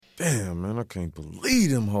Damn, man, I can't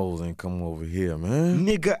believe them hoes ain't come over here, man.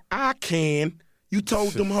 Nigga, I can. You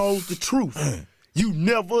told them hoes the truth. You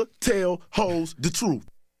never tell hoes the truth.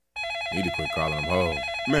 Need to quit calling them hoes.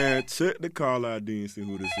 Man, check the call ID and see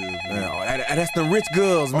who this is. Man, that's the rich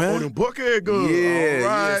girls, man. Oh, them buckhead girls. Yeah, all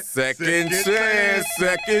right. yeah.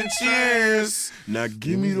 Second chance. Now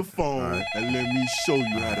give me the phone and let me show you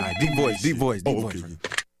how to do deep voice. Okay.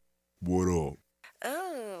 What up?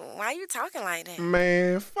 Oh, why you talking like that?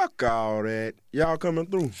 Man, fuck all that. Y'all coming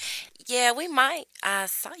through? Yeah, we might. I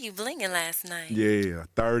saw you blinging last night. Yeah,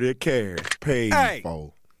 30 carat paid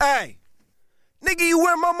for. Hey, nigga, you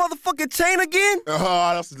wear my motherfucking chain again?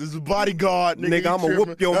 This is a bodyguard, nigga. Nigga, I'ma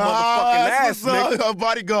whoop your motherfucking ass, nigga. A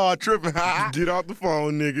bodyguard tripping. Get off the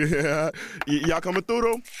phone, nigga. Y'all coming through,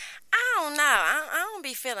 though? I don't know. I don't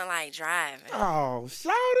be feeling like driving. Oh,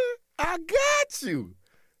 shawty, I got you.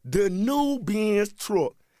 The new Benz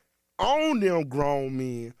truck on them grown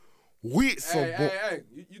men with some... Hey,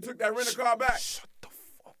 you took that rental car back? Shut the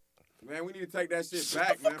fuck. Man, we need to take that shit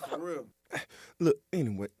back, man, for real.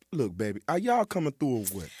 Look, baby, are y'all coming through or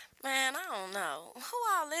what? Man, I don't know. Who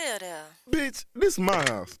all live there? Bitch, this is my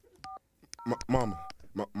house. Mama,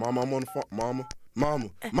 I'm on the phone. Mama.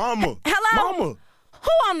 Hello? Mama. Who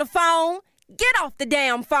on the phone? Get off the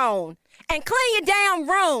damn phone and clean your damn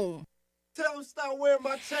room. Tell him stop wearing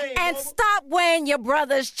my chain, And mama. stop wearing your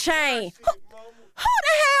brother's chain. Who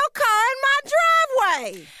the hell car in my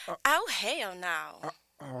driveway? Oh, hell no.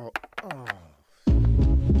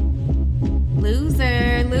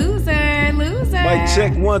 Loser. Mic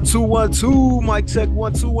check 1 2 1 2. Mic check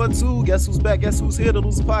 1 2 1 2. Guess who's back? Guess who's here? The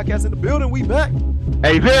Loser Podcast in the building. We back.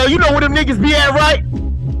 Hey, Bill, you know where them niggas be at, right?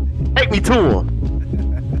 Take me to them.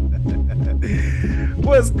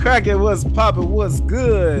 What's cracking? What's popping? What's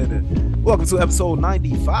good? Welcome to episode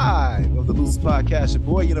 95 of the Losers Podcast. Your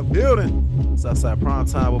boy in the building. It's outside prime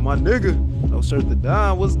time with my nigga. No shirt to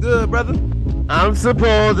Don. What's good, brother? I'm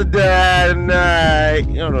supposed to die tonight.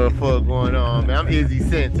 You don't know what the fuck going on, man. I'm Izzy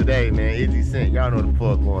Cent today, man. Izzy Cent. Y'all know what the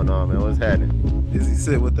fuck going on, man. What's happening? Izzy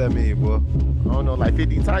Cent, what that mean, boy? I don't know, like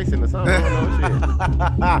 50 Tyson or something. I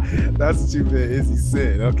don't know shit. That's what you meant, Izzy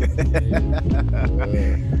Cent. Okay.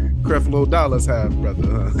 Creflo Dollars half,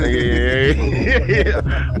 brother. Huh?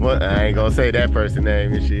 Yeah. Well, I ain't gonna say that person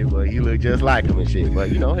name and shit, but he look just like him and shit.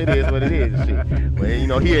 But you know, it is what it is and shit. But you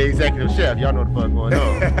know, he an executive chef. Y'all know what the fuck going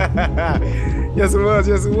on. Yes, it was.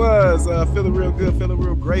 Feeling real good, feeling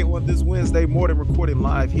real great on this Wednesday morning, recording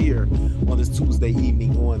live here on this Tuesday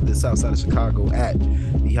evening on the south side of Chicago at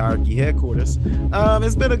the Hierarchy headquarters.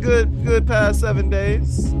 It's been a good past 7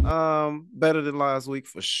 days. Better than last week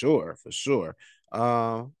for sure.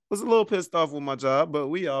 Was a little pissed off with my job, but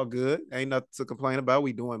we all good. Ain't nothing to complain about.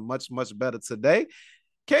 We doing much better today.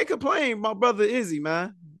 Can't complain, my brother Izzy,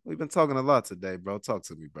 man. We've been talking a lot today, bro. Talk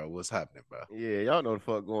to me, bro. What's happening, bro? Yeah, y'all know the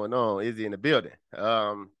fuck going on. Izzy in the building.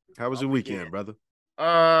 How was your weekend, brother?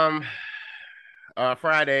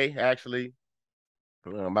 Friday actually.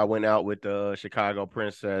 I went out with the Chicago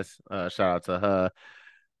Princess. Shout out to her.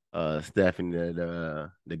 Stephanie,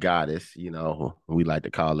 the goddess, you know, we like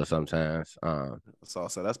to call her sometimes. So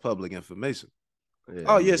that's public information. Yeah,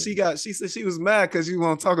 oh yeah, she said she was mad because you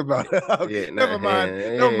won't talk about it. Okay, yeah, never mind.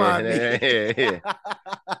 Don't mind me. Yeah.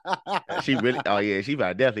 She really, she about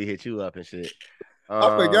to definitely hit you up and shit.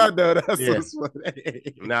 I forgot though. That's so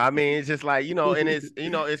funny. No, I mean it's just like, you know, and it's,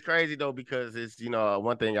 you know, it's crazy though, because it's, you know,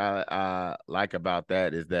 one thing I like about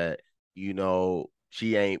that is that, you know,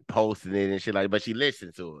 she ain't posting it and shit like, but she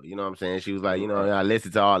listened to it. You know what I'm saying? She was like, you know, I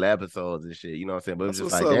listened to all the episodes and shit. You know what I'm saying? But it was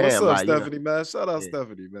just like, damn. What's up, like, Stephanie, you know, man? Shout out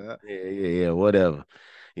Stephanie, man. Yeah, whatever.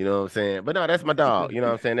 You know what I'm saying? But no, that's my dog. You know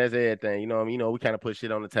what I'm saying? That's everything. You know what I mean? You know, we kind of put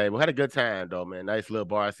shit on the table. Had a good time though, man. Nice little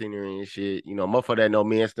bar scenery and shit. You know, motherfucker that know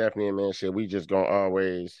me and Stephanie, man, shit, we just gonna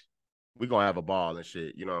have a ball and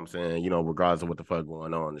shit. You know what I'm saying? You know, regardless of what the fuck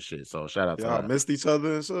going on and shit. So shout out to y'all her. Missed each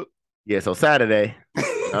other and shit? Yeah, so Saturday,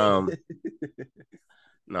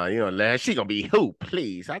 no, you know, she gonna be who?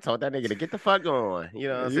 Please, I told that nigga to get the fuck on. You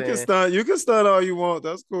know what I'm saying? You can start all you want.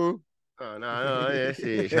 That's cool. Oh, no, yeah,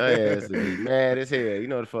 shit. Her ass to be mad as hell. You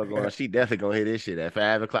know what the fuck going on? She definitely gonna hit this shit at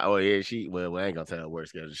 5 o'clock. Oh yeah, well, I ain't gonna tell her work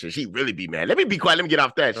schedule shit. She really be mad. Let me be quiet. Let me get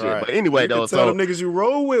off that shit. Right. But anyway, you though, can tell them niggas you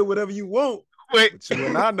roll with whatever you want. Wait, but you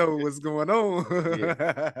and I know what's going on.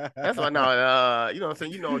 Yeah. That's why now, you know what I'm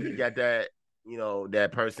saying? You know, you got that, you know,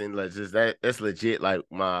 that person that's legit like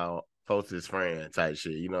my closest friend type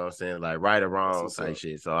shit. You know what I'm saying? Like right or wrong type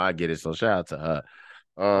shit. So I get it. So shout out to her.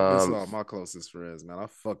 This is all my closest friends, man. I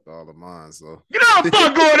fucked all of mine, so you know what the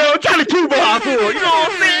fuck going on? Trying to keep her for, you know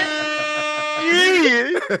what I'm saying?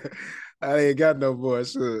 Yeah. I ain't got no more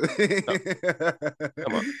shit. Talking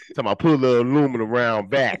about put a little aluminum round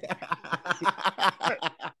back.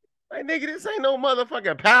 Like, nigga, this ain't no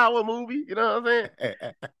motherfucking power movie. You know what I'm saying?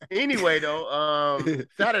 Anyway, though,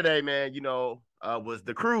 Saturday, man, was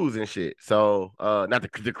the cruise and shit. So, not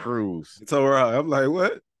the cruise. So I'm like,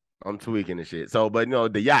 what? I'm tweaking and shit. So, but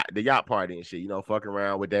the yacht party and shit, fucking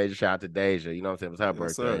around with Deja. Shout out to Deja. You know what I'm saying? It was her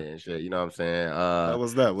birthday and shit. You know what I'm saying? How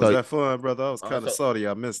was that? Was that fun, brother? I was kind of salty.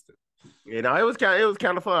 I missed it. It was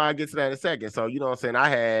kind of fun. I'll get to that in a second. So, you know what I'm saying? I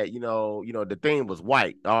had, the theme was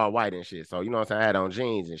white, all white and shit. So, you know what I'm saying? I had on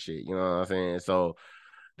jeans and shit. You know what I'm saying? So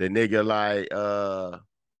the nigga like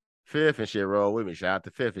Fifth and shit roll with me. Shout out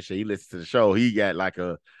to Fifth and shit. He listens to the show. He got like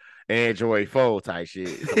a Android phone type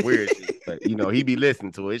shit. Some weird shit. But he be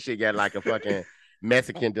listening to it. His shit got like a fucking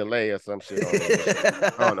Mexican delay or some shit on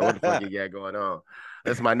it. I don't know what the fuck he got going on.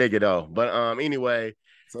 That's my nigga though. But anyway.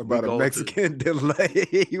 It's about a Mexican delay.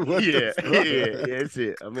 Yeah, that's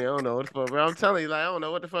it. I mean, I don't know what the fuck. I'm telling you, like, I don't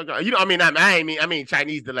know what the fuck. I mean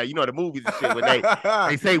Chinese delay. You know the movies and shit when they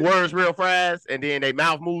say words real fast and then they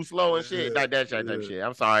mouth move slow and shit. Like that type shit.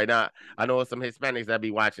 I'm sorry, I know some Hispanics that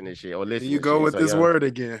be watching this shit or listening. You go with this word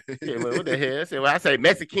again. Yeah, what the hell? I say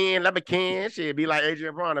Mexican, Lebacan, shit be like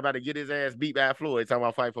Adrian Brown about to get his ass beat by Floyd talking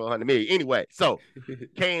about fight for 100 million. Anyway, so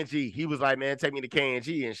K&G, he was like, man, take me to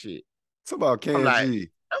K&G and shit. It's about K&G.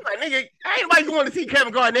 I'm like, nigga, ain't nobody going to see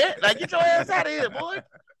Kevin Garnett. Like, get your ass out of here, boy.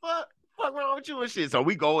 Fuck wrong with you and shit. So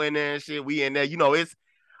we go in there and shit. We in there. It's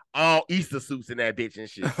all Easter suits in that bitch and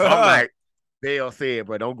shit. So I'm like, Dale said,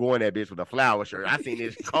 bro, don't go in that bitch with a flower shirt. I seen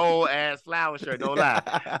this cold-ass flower shirt, no lie.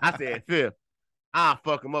 I said, Fifth, I'll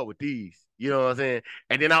fuck him up with these. You know what I'm saying?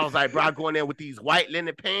 And then I was like, bro, I go in there with these white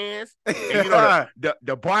linen pants and,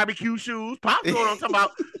 the barbecue shoes. Pop, you know what I'm talking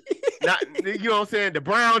about? You know what I'm saying? The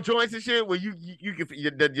brown joints and shit where you can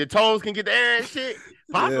your toes can get the air and shit.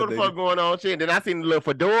 Pop, what the fuck going on shit. And then I seen the little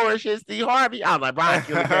fedora and shit, Steve Harvey. I was like, bro, I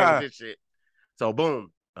kill the game with this shit. So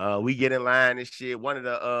boom, we get in line and shit. One of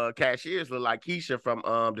the cashiers look like Keisha from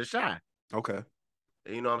The Chi. Okay.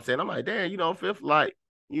 You know what I'm saying? I'm like, damn, Fifth, like,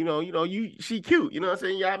 she cute. You know what I'm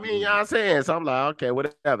saying? You know what I mean? You know what I'm saying? So I'm like, okay,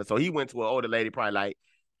 whatever. So he went to an older lady, probably like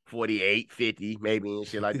 48, 50, maybe, and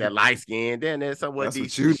shit like that, light skin. Then there's somewhat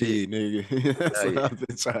decent. That's what you need, nigga. That's what I've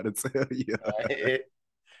been trying to tell you.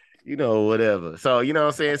 Whatever. So, you know what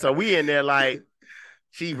I'm saying? So we in there like,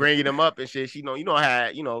 she bringing them up and shit. She know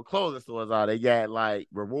how, clothing stores are. They got like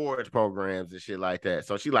rewards programs and shit like that.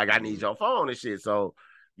 So she like, I need your phone and shit. So,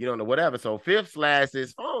 whatever. So Fifth slashed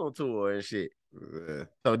his phone to her and shit. Yeah.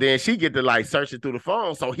 So then she get to like searching through the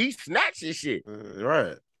phone. So he snatched his shit.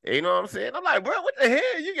 Right. You know what I'm saying? I'm like, bro, what the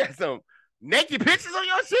hell? You got some naked pictures on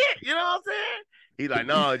your shit? You know what I'm saying? He's like,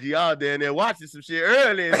 no, G, y'all down there watching some shit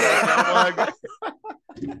early.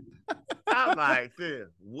 I'm like, Phil,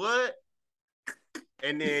 what?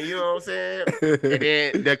 And then, you know what I'm saying? And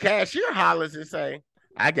then the cashier hollers and say,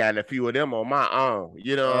 I got a few of them on my own.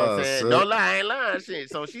 You know what I'm saying? Don't lie, I ain't lying shit.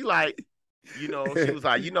 So she like, she was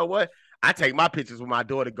like, you know what? I take my pictures with my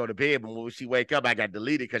daughter go to bed, but when she wake up, I got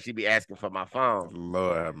deleted because she be asking for my phone.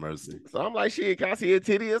 Lord have mercy. So I'm like, shit, can I see a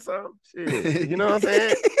titty or something? Shit, you know what I'm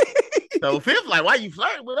saying? So Fifth like, why you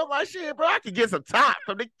flirting with him? I'm like, shit, bro, I could get some top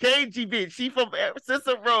from the KG bitch. She from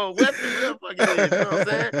Sister Road, Western, whatever fucking is, you know what I'm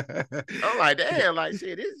saying? I'm like, damn, like,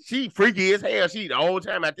 shit, she freaky as hell. She the whole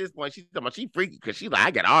time at this point, she's talking about she freaky because she like,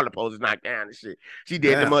 I got all the poses knocked down and shit. She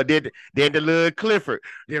did did the little Clifford,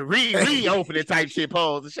 then re-opening type shit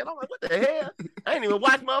pose and shit. I'm like, what the hell? I ain't even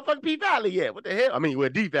watched motherfucking P Valley yet. What the hell? I mean,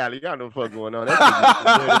 with D Valley, y'all know what the fuck going on.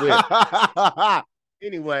 That's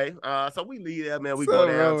anyway, so we leave there, man. We go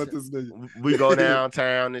down. We go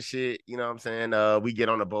downtown and shit. You know what I'm saying? We get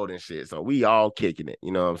on the boat and shit. So we all kicking it.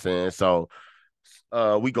 You know what I'm saying? So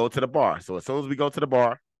we go to the bar. So as soon as we go to the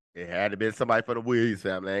bar, it had to be somebody for the Williams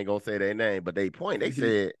family. I ain't gonna say their name, but they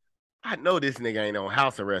said, I know this nigga ain't on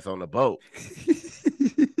house arrest on the boat.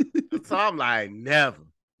 So I'm like, never.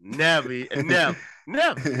 Yeah.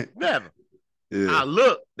 I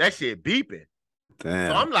look, that shit beeping.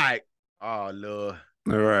 Damn. So I'm like, oh, Lord.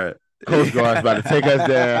 All right. Coast Guard's about to take us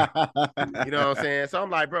down. You know what I'm saying? So I'm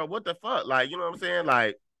like, bro, what the fuck? Like, you know what I'm saying?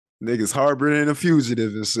 Like, niggas harboring a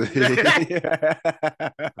fugitive and shit.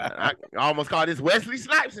 I almost called this Wesley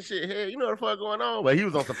Snipes and shit. Hey, you know what the fuck going on? But he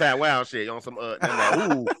was on some Fat Wild shit, on some I'm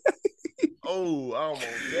like, ooh. Oh, I almost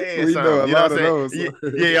said we something. Know a you know lot what of I'm those. saying?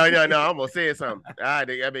 Yeah, I almost said something. I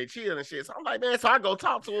been chill and shit. So I'm like, man, so I go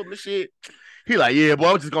talk to him and shit. He like, yeah,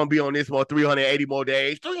 boy, I'm just gonna be on this for 380 more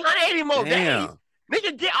days. 380 more days.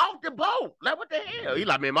 Nigga, get off the boat. Like, what the hell? He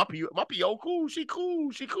like, man, my PO cool. She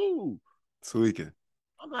cool. Tweaking.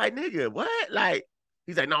 I'm like, nigga, what? Like,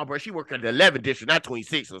 He's like, no, bro, she work at the 11th district, not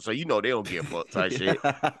 26. So you know they don't give a fuck type shit.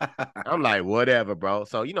 I'm like, whatever, bro.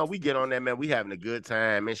 So, you know, we get on that, man. We having a good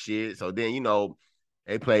time and shit. So then, you know,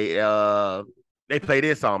 they play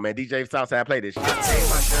this song, man. DJ Southside play this shit. I take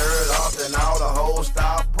my shirt off, then all the hoes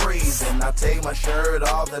stop breathing. I take my shirt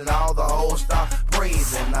off, then all the hoes stop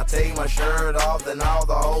breathing. I take my shirt off, then all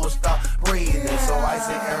the hoes stop breathing. So I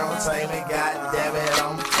say entertainment, God damn it,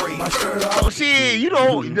 I'm free. My shirt off. Oh shit, you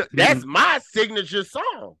know, that's my signature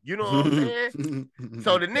song. You know what I'm saying?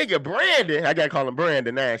 So the nigga Brandon, I gotta call him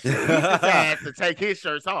Brandon actually. He decides to take his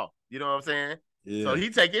shirts off. You know what I'm saying? Yeah. So he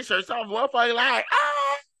take his shirts off, motherfucker like,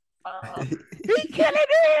 he killing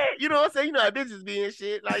it. You know what I'm saying? You know how bitches be and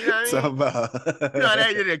shit. Like, you know what I mean? You know,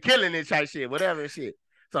 they're killing it type shit, whatever and shit.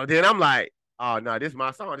 So then I'm like, oh no, this is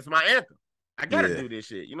my song. This is my anthem. I gotta do this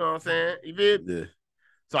shit. You know what I'm saying? You feel? Yeah.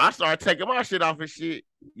 So I started taking my shit off and shit.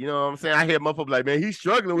 You know what I'm saying? I hear motherfuckers like, man, he's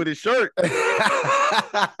struggling with his shirt.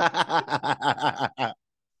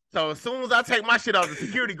 So as soon as I take my shit off, the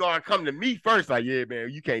security guard come to me first, like, yeah, man,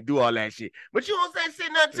 you can't do all that shit. But you don't say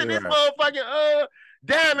shit nothing to this motherfucking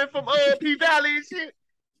Diamond from P Valley and shit.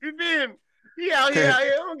 You feel me? He out here. I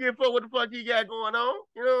don't give a fuck what the fuck he got going on.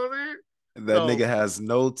 You know what I mean? That nigga has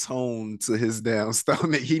no tone to his damn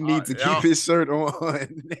stomach. He needs to keep his shirt on.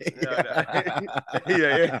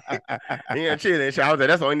 Yeah, chilling. I was like,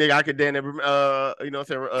 that's the only nigga I could damn never, you know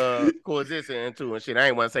what I'm saying, coexist into and shit. I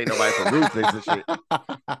ain't want to say nobody from Ruthless and shit.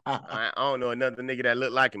 I don't know another nigga that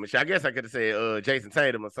looked like him and shit. I guess I could have said Jason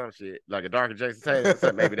Tatum or some shit, like a darker Jason Tatum or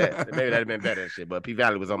something. Maybe that'd have been better and shit. But P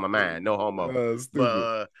Valley was on my mind. No homo.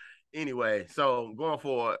 But anyway, so going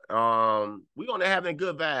forward, we're gonna have a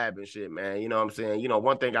good vibe and shit, man. You know what I'm saying? You know,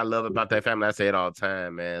 one thing I love about that family, I say it all the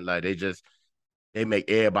time, man. Like they make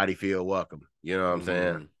everybody feel welcome. You know what I'm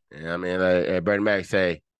saying? Yeah, I mean, like Bernie Mac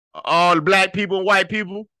say, all the black people and white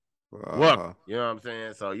people, welcome. You know what I'm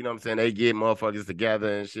saying? So, you know what I'm saying? They get motherfuckers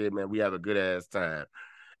together and shit, man. We have a good ass time.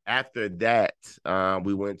 After that,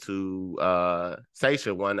 we went to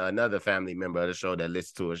Seisha, another family member of the show that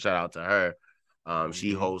listened to it. Shout out to her.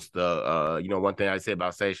 She hosts the you know, one thing I say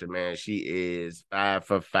about Seisha, man, she is 5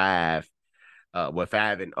 for 5,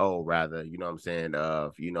 5-0 rather, you know what I'm saying,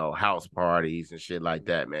 of, you know, house parties and shit like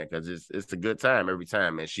that, man, because it's a good time every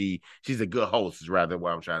time, man. She's a good host is rather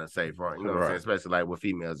what I'm trying to say for her, you know what I'm saying, especially like with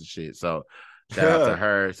females and shit. So shout out to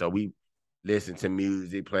her. So we listen to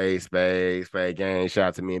music, play spades, play games. Shout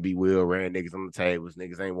out to me and B Will, ran niggas on the tables.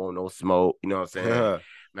 Niggas ain't want no smoke, you know what I'm saying?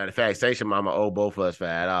 Matter of fact, Seisha mama owe both of us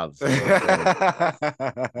 $5. You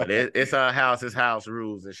know but it's her house, it's house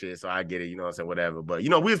rules and shit. So I get it, you know what I'm saying, whatever. But you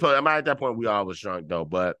know, at that point we all was drunk though.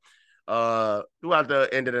 But throughout the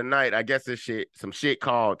end of the night, I guess some shit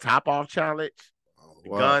called Top Off Challenge.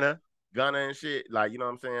 Gunna and shit. Like, you know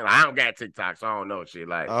what I'm saying? Like, I don't got TikTok, so I don't know shit.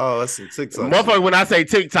 Like, that's some TikTok. Motherfucker, shit. When I say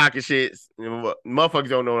TikTok and shit, motherfuckers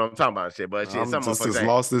don't know what I'm talking about shit. But shit, some motherfuckers just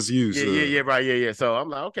lost this use. Yeah. So I'm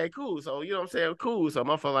like, okay, cool. So you know what I'm saying? Cool. So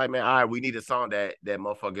motherfucker like, man, all right, we need a song that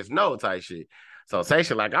motherfuckers know type shit. So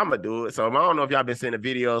Seisha like, I'm gonna do it. So I don't know if y'all been seeing the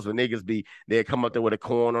videos where niggas they come up there with a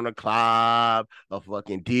corn on the cob, a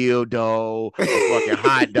fucking dildo, a fucking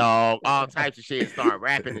hot dog, all types of shit, start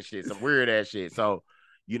rapping and shit, some weird ass shit. So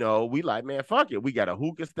you know, we like, man, fuck it. We got a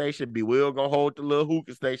hookah station. B Will gonna hold the little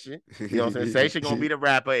hookah station. You know what I'm saying? Seisha gonna be the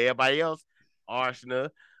rapper. Everybody else,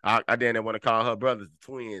 Arshna. I then want to call her brothers the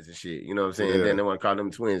twins and shit. You know what I'm saying? Yeah. And then they want to call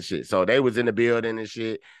them twins and shit. So they was in the building and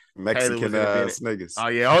shit. Mexican ass niggas. Oh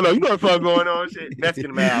yeah, hold on. You know what the fuck going on? Shit,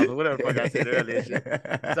 Mexican mouths or whatever the fuck I said earlier. And shit.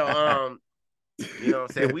 So you know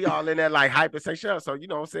what I'm saying? We all in there like hypersexual. So you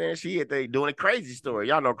know what I'm saying? They doing a crazy story.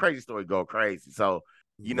 Y'all know crazy story go crazy. So.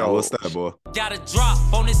 You know what's that, boy? Got a drop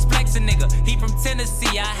on this flexing nigga. He from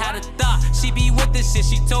Tennessee. I had a thought she be with this shit.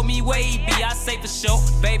 She told me where he be. I say for sure,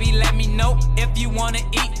 baby, let me know if you wanna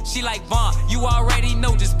eat. She like Vaughn. You already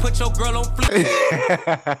know. Just put your girl on flip.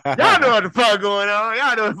 Y'all know what the fuck going on.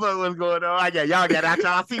 Y'all know what the fuck what's going on. Y'all got out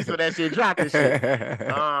y'all seats for that shit dropping shit.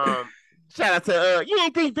 Shout out to you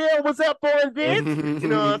ain't think Bill was up for this? You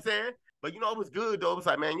know what I'm saying? But, you know, it was good, though. It was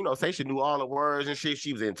like, man, you know, Seisha knew all the words and shit.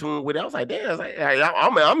 She was in tune with it. I was like, damn.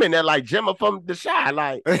 I'm in there like Gemma from The Chi.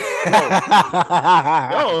 Like, yo,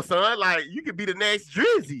 son, like, you could be the next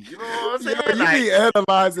Drizzy. You know what I'm saying? Yeah, you like, be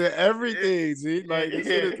analyzing everything, G. Like,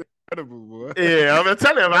 it's incredible, boy. Yeah, I'm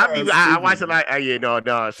telling him. I watch it like,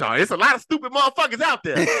 no, Sean. It's a lot of stupid motherfuckers out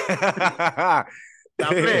there. Stop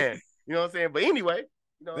playing. You know what I'm saying? But anyway.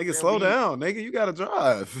 You know nigga, slow down, nigga. You gotta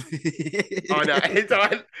drive. Oh no!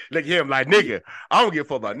 Look at him, like nigga. I don't give a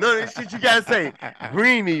fuck about none of this shit you gotta say.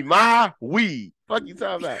 Bring me my weed. Fuck you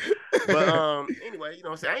talking about? But anyway, you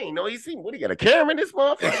know what I'm saying? I ain't know he seen what he got a camera in this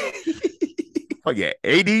motherfucker. Oh yeah,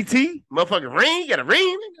 ADT, motherfucking ring, got a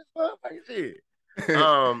ring, motherfucking shit.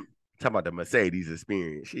 Talking about the Mercedes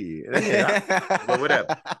experience, shit. But whatever.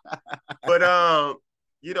 But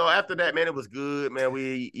after that, man, it was good, man.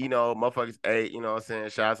 We, motherfuckers ate, you know what I'm saying?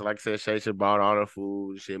 Shout out to, like I said, Shay bought all the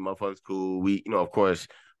food, shit, motherfuckers cool. We, of course,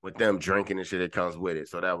 with them drinking and shit, it comes with it.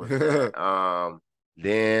 So that was that.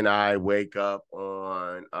 Then I wake up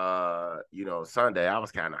on Sunday. I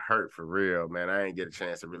was kind of hurt for real, man. I didn't get a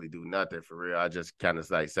chance to really do nothing for real. I just kind of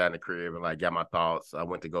like sat in the crib and like got my thoughts. I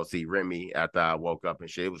went to go see Remy after I woke up and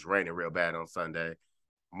shit. It was raining real bad on Sunday.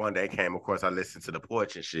 Monday came, of course, I listened to the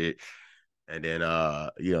porch and shit. And then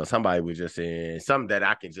somebody was just saying something that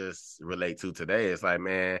I can just relate to today. It's like,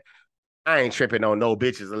 man, I ain't tripping on no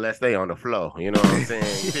bitches unless they on the floor. You know what I'm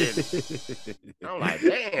saying? I'm like,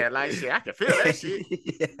 damn, like shit, I can feel that shit.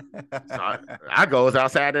 Yeah. So I goes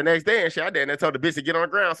outside the next day and shit. I didn't told the bitch to get on the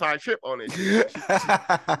ground, so I trip on it.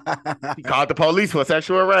 He called the police for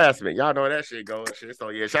sexual harassment. Y'all know that shit goes. Shit. So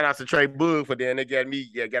yeah, shout out to Trey Boog for then they got me.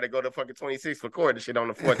 Yeah, got to go to fucking 26 for court and shit on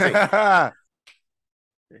the 14th.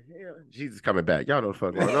 Hell, Jesus coming back. Y'all know what the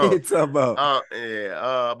fuck going on. It's about.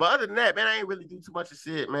 But other than that, man, I ain't really do too much of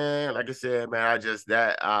shit, man. Like I said, man,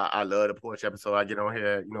 I love the porch episode. I get on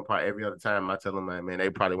here, probably every other time. I tell them, man, they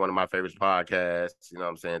probably one of my favorite podcasts. You know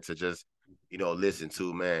what I'm saying? To just, listen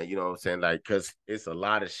to, man. You know what I'm saying? Like, cause it's a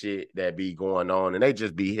lot of shit that be going on, and they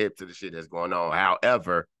just be hip to the shit that's going on.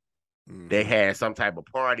 However, they had some type of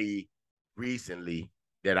party recently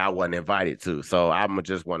that I wasn't invited to, so I'm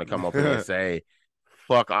just want to come up here and say.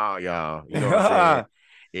 Fuck all y'all, you know what I'm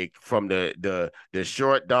saying? From the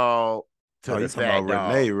short dog to the fat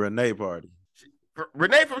dog. Renee party.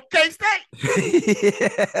 Renee from K-State?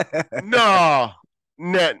 No,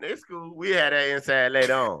 nothing. It's cool. We had that inside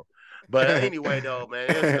later on. But anyway, though, man,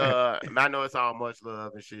 I know it's all much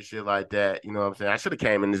love and shit like that. You know what I'm saying? I should have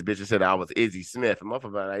came in this bitch and said I was Izzy Smith. And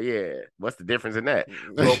motherfucker like, yeah, what's the difference in that?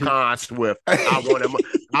 Roquan Swift.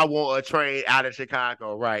 I want a trade out of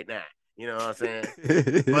Chicago right now. You know what I'm saying?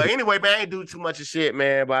 But anyway, man, I ain't do too much of shit,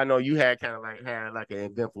 man. But I know you had an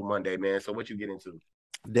eventful Monday, man. So what you get into?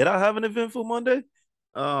 Did I have an eventful Monday?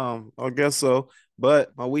 I guess so.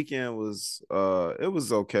 But my weekend was it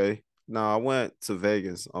was okay. Now I went to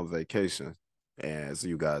Vegas on vacation, as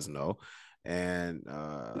you guys know. And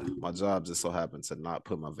my job just so happened to not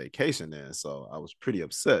put my vacation in. So I was pretty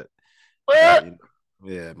upset.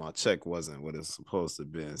 Yeah, my check wasn't what it's supposed to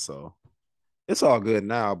be. So it's all good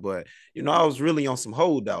now, but I was really on some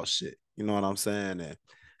holdout shit. You know what I'm saying? And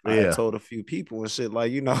I told a few people and shit,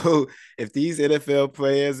 like, if these NFL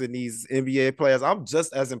players and these NBA players, I'm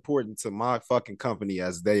just as important to my fucking company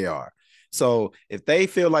as they are. So if they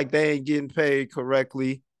feel like they ain't getting paid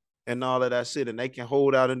correctly and all of that shit, and they can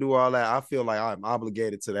hold out and do all that, I feel like I'm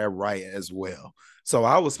obligated to that right as well. So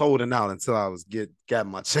I was holding out until I was got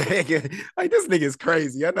my check. Like, this nigga is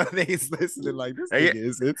crazy. I know niggas listening like this nigga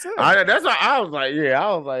is insane. That's why I was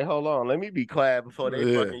like, hold on, let me be quiet before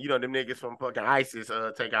they fucking, them niggas from fucking ISIS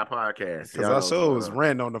take our podcast. Because I sure was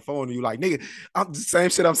ranting on the phone to you like, nigga, I'm the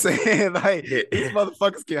same shit I'm saying. Like, these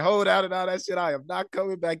motherfuckers can hold out and all that shit. I am not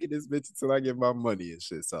coming back in this bitch until I get my money and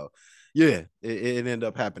shit. So yeah, it ended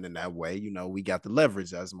up happening that way. We got the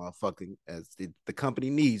leverage as the company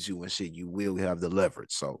needs you and shit. You will have the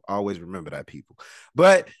leverage. So always remember that, people.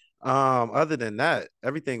 But other than that,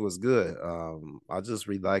 everything was good. I just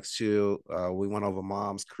relaxed, chilled. We went over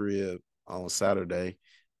mom's crib on Saturday.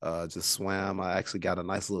 Just swam. I actually got a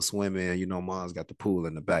nice little swim in. Mom's got the pool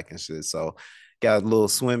in the back and shit. So got a little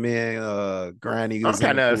swim in. Granny was I'm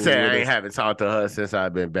kind of upset I ain't haven't talked to her since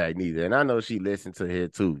I've been back neither. And I know she listened to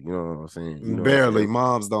it too. You know what I'm saying? Barely.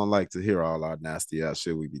 Moms don't like to hear all our nasty ass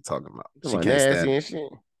shit we be talking about. She can't stand it.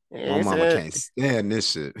 Shit. My mama can't stand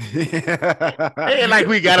this shit. Ain't like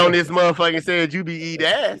we got on this motherfucker and said you be eat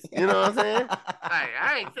ass. You know what I'm saying? Like,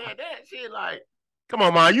 I ain't said that shit. Like, come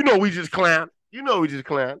on, man. We just clown. We just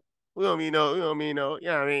clown. We don't mean no. You know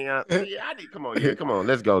what I mean? Come on.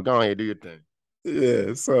 Let's go. Go ahead, do your thing.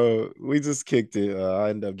 Yeah, so we just kicked it. I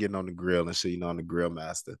ended up getting on the grill and shit, on the grill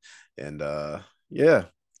master. And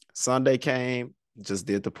Sunday came, just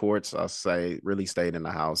did the porch. I say really stayed in the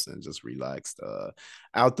house and just relaxed.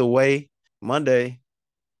 Out the way. Monday,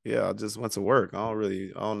 I just went to work. I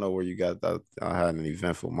don't know where you got that. I had an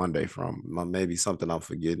eventful Monday from. Maybe something I'm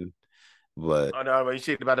forgetting. But you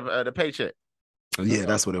shit about the paycheck. Yeah,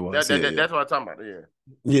 that's what it was. That's what I'm talking about.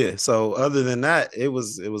 Yeah. So other than that, it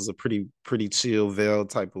was a pretty chill Vail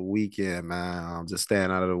type of weekend, man. I'm just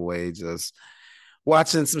staying out of the way, just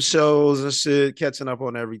watching some shows and shit, catching up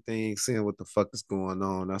on everything, seeing what the fuck is going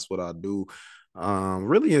on. That's what I do.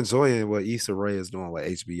 Really enjoying what Issa Rae is doing with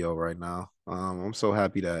HBO right now. I'm so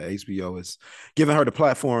happy that HBO is giving her the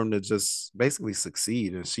platform to just basically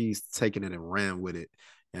succeed, and she's taking it and ran with it.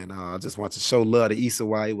 And I just want to show love to Issa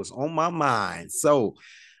while it was on my mind. So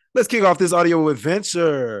let's kick off this audio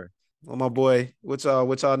adventure. Oh, my boy, what y'all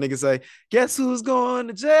niggas say? Guess who's going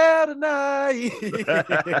to jail tonight?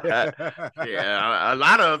 Yeah, a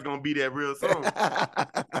lot of us gonna be there real soon.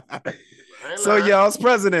 So y'all's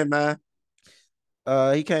president, man.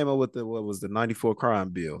 He came up with the 94 crime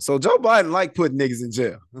bill. So Joe Biden like putting niggas in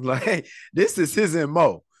jail. Like, this is his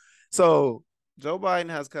MO. So Joe Biden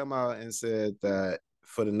has come out and said that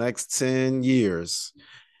for the next 10 years,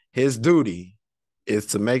 his duty is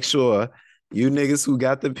to make sure you niggas who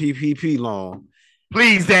got the PPP loan,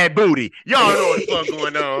 please that booty. Y'all know what the fuck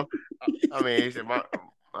going on. I mean,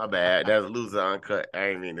 my bad. That's loser uncut. I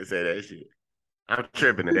ain't mean to say that shit. I'm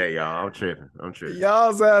tripping today, y'all. I'm tripping.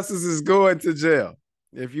 Y'all's asses is going to jail.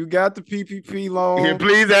 If you got the PPP loan, yeah,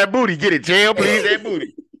 please that booty. Get it, jail. Please that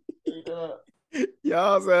booty.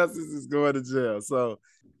 Y'all's asses is going to jail. So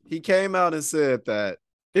he came out and said that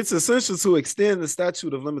it's essential to extend the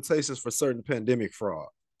statute of limitations for certain pandemic fraud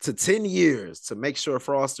to 10 years to make sure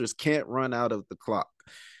fraudsters can't run out of the clock.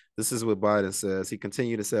 This is what Biden says. He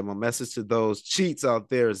continued to say, my message to those cheats out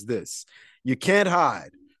there is this: you can't hide.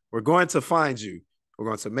 We're going to find you. We're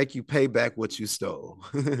going to make you pay back what you stole.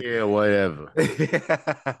 Yeah, whatever.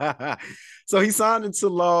 So he signed into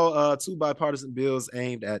law 2 bipartisan bills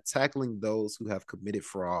aimed at tackling those who have committed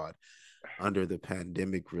fraud under the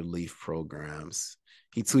pandemic relief programs.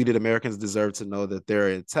 He tweeted, Americans deserve to know that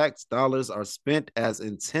their tax dollars are spent as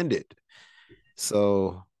intended.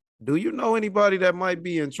 So do you know anybody that might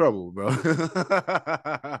be in trouble, bro?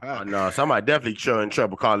 No, somebody definitely in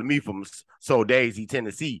trouble calling me from So Daisy,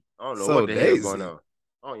 Tennessee. I don't know So what the hell Daisy. is going on.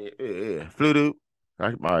 Oh, yeah. Flutu.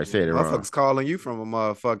 I already said it wrong. Motherfuckers calling you from a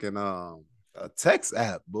motherfucking a text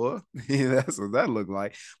app, boy. That's what that look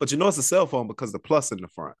like. But you know it's a cell phone because the plus in the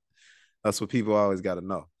front. That's what people always got to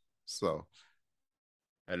know. So,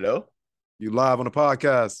 hello? You live on the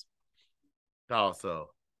podcast.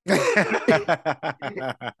 Also. That's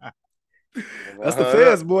the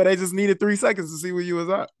feds, boy. They just needed 3 seconds to see where you was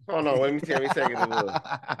at. Oh no, let me tell you a second.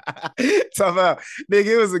 Talk about, nigga,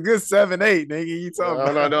 it was a good 7-8, nigga. You talking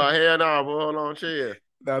about? No, hell no, boy. Hold on, chill.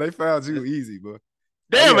 No, they found you easy, boy.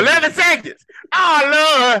 Damn, 11 seconds. Oh,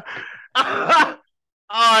 Lord. All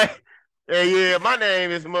right. Yeah, my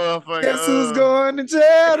name is motherfucker. Guess who's going to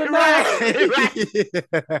jail tonight? Right.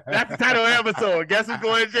 That's the title of the episode. Guess who's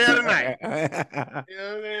going to jail tonight? You know what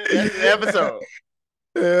I mean? That's the episode.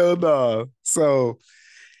 Hell no. So,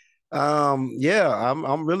 yeah,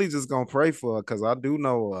 I'm really just gonna pray for her because I do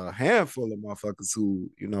know a handful of motherfuckers who,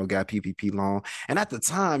 got PPP loan. And at the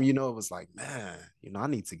time, it was like, man, I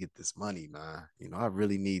need to get this money, man. I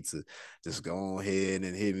really need to just go ahead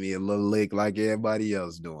and hit me a little lick like everybody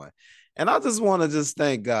else doing. And I just want to just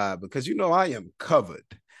thank God because, I am covered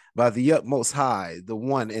by the utmost high, the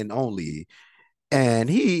one and only. And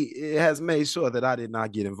he has made sure that I did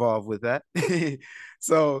not get involved with that.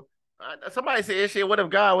 So somebody said, shit, what if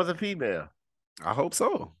God was a female? I hope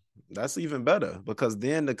so. That's even better because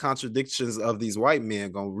then the contradictions of these white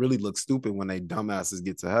men gonna really look stupid when they dumbasses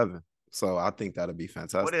get to heaven. So I think that'll be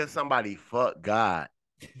fantastic. What if somebody fuck God?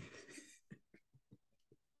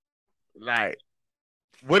 Like,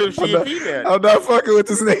 what if she a female? I'm not fucking with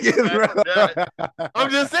this nigga. I'm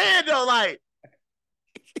just saying though, like,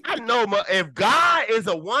 I know if God is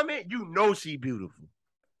a woman, you know she beautiful.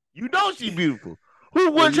 You know she beautiful.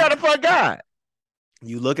 Who wouldn't try to fuck God?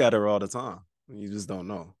 You look at her all the time. You just don't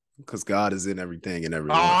know because God is in everything and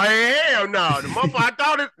everything. Oh hell no! The motherfucker, I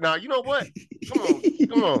thought it. No, you know what?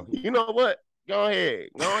 Come on. You know what? Go ahead.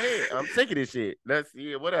 I'm sick of this shit. Let's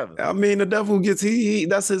see whatever. I mean, the devil gets he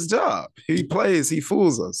that's his job. He plays. He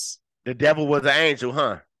fools us. The devil was an angel,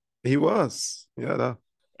 huh? He was. Yeah. No.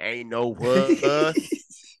 Ain't no what.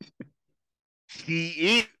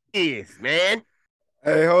 He is, man.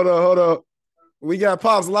 Hey, hold on. We got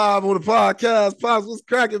Pops live on the podcast. Pops, what's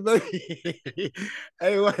cracking, baby?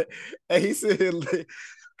 Hey, what? Hey, he said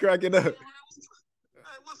cracking up. Hey,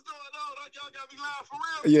 what's going on? Y'all got me live for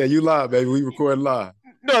real? Yeah, you live, baby. We recording live.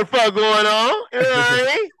 No the fuck going on. You know what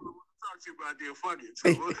I mean? Talk to you about that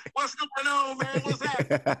fucking. What's going on, man? What's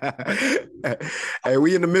happening? Hey,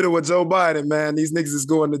 we in the middle with Joe Biden, man. These niggas is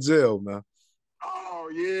going to jail, man. Oh,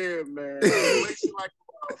 yeah, man. Makes you like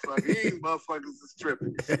a motherfucker. These motherfuckers is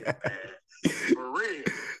tripping. Shit, man. For real.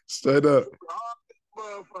 Straight up.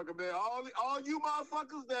 Motherfucker, man. All you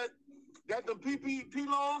motherfuckers that got the PPP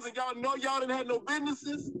loans and y'all know y'all didn't have no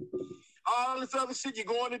businesses, All this other shit, you're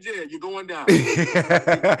going to jail. You're going down.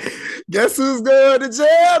 Guess who's going to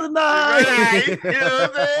jail tonight? Right. You know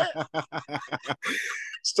what I'm saying?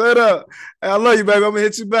 Straight up. Hey, I love you, baby. I'm gonna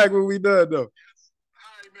hit you back when we done, though. All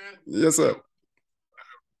right, man. Yes, sir.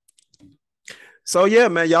 So yeah,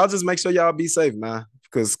 man, y'all just make sure y'all be safe, man.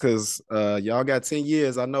 Cause y'all got 10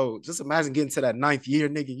 years. I know. Just imagine getting to that 9th year,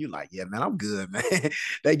 nigga. You like, yeah, man, I'm good, man.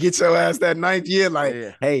 They get your ass that 9th year, like,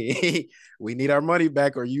 hey, we need our money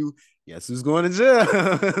back, or you guess who's going to jail?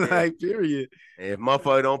 Like, period. If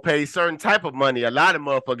motherfucker don't pay certain type of money, a lot of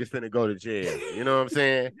motherfuckers finna go to jail. You know what I'm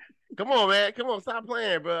saying? Come on, man. Come on, stop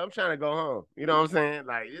playing, bro. I'm trying to go home. You know what I'm saying?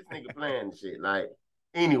 Like, this nigga playing and shit. Like,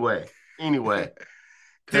 anyway.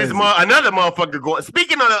 There's another motherfucker going.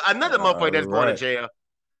 Speaking of another motherfucker that's going to jail,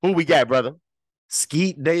 who we got, brother?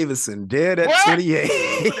 Skeet Davidson, dead at 28.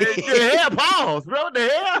 The hell, pause, bro. The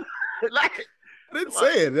hell? Like, I didn't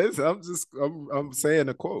say it. I'm saying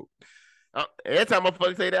a quote. Every time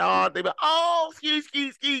motherfuckers say that, they be, oh, ski,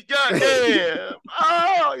 goddamn.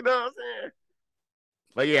 Oh, you know what I'm saying?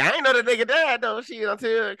 But yeah, I ain't know that nigga died though, shit,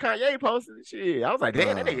 until Kanye posted the shit. I was like,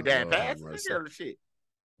 damn, that nigga died fast. Shit.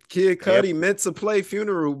 Kid Cudi meant to play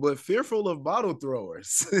funeral, but fearful of bottle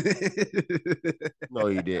throwers. No,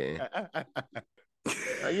 he didn't.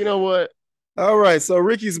 You know what? All right, so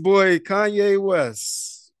Ricky's boy Kanye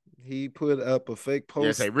West, he put up a fake post.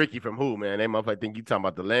 Yeah, say Ricky from who, man? They motherfucker think you talking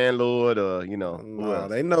about the landlord, or you know? No,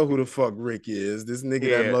 they know who the fuck Rick is. This nigga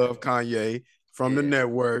that love Kanye from the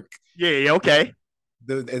network. Yeah, okay.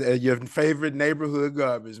 Your favorite neighborhood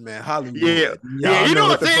garbage, man. Hollywood. Yeah, you know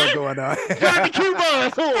what the I'm saying? fuck going on. Johnny Cuban, you know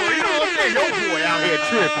what I'm saying? Your boy out here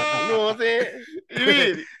tripping. You know what I'm saying? You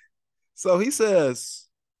did it. So he says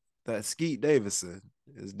that Skeet Davidson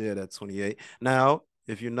is dead at 28. Now,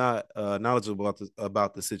 if you're not knowledgeable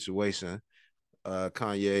about the situation,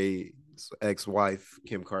 Kanye's ex-wife,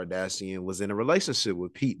 Kim Kardashian, was in a relationship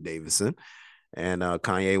with Pete Davidson. And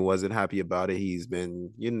Kanye wasn't happy about it. He's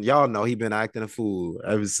been, y'all know, he's been acting a fool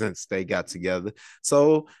ever since they got together.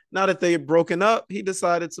 So now that they're broken up, he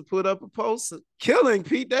decided to put up a post killing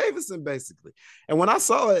Pete Davidson, basically. And when I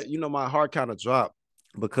saw it, my heart kind of dropped,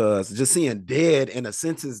 because just seeing dead in a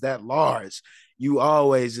sentence that large, you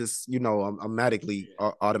always just, automatically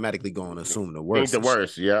going to assume the worst. Think the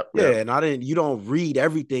worst, yeah. And you don't read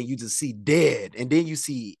everything. You just see dead, and then you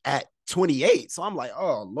see at 28. So I'm like,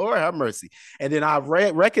 oh, Lord have mercy. And then I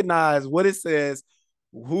recognize what it says,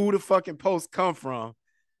 who the fucking post come from.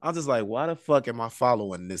 I'm just like, why the fuck am I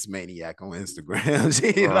following this maniac on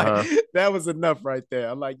Instagram? Like, that was enough right there.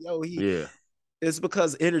 I'm like, yo, it's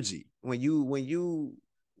because energy. When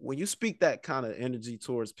you speak that kind of energy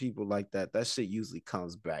towards people like that, that shit usually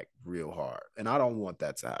comes back real hard. And I don't want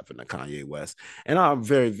that to happen to Kanye West. And I'm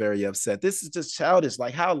very, very upset. This is just childish.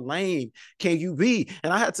 Like, how lame can you be?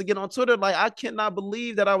 And I had to get on Twitter. Like, I cannot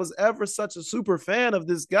believe that I was ever such a super fan of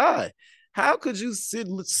this guy. How could you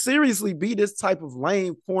seriously be this type of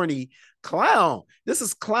lame, corny clown? This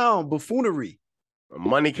is clown buffoonery.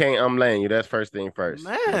 Money can't unlame you. That's first thing first.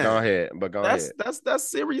 Man, but go ahead. That's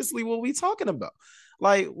seriously what we talking about.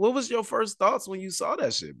 Like, what was your first thoughts when you saw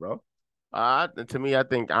that shit, bro? To me, I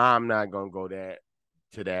think I'm not gonna go to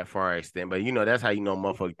that far extent, but that's how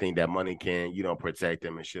motherfuckers think that money can, protect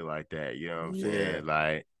them and shit like that. You know what I'm saying?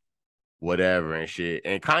 Like, whatever and shit.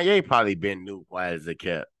 And Kanye probably been knew why is it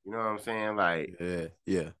kept. You know what I'm saying? Like,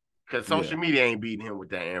 yeah. Because social media ain't beating him with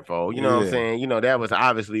that info. You know what I'm saying? That was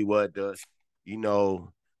obviously what the,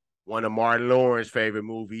 one of Martin Lawrence's favorite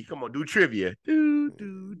movies. Come on, do trivia. Do.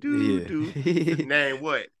 Name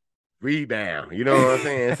what? Rebound. You know what I'm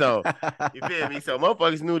saying? So, you feel me? So,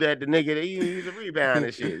 motherfuckers knew that the nigga, he's a rebound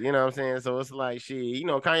and shit. You know what I'm saying? So, it's like, shit,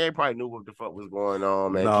 Kanye probably knew what the fuck was going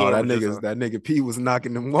on, man. No, that nigga P was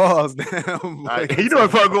knocking them walls down. You know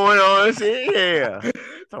what the fuck going on, shit? Yeah.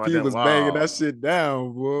 P was banging that shit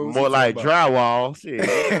down, boy. More like drywall, shit.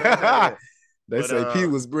 They say P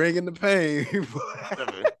was bringing the pain.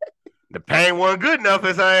 The pain wasn't good enough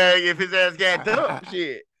if his ass got dumped.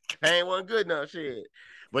 Shit. Pain wasn't good enough. Shit.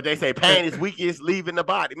 But they say pain is weakest leaving the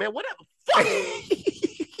body. Man, whatever. Fuck.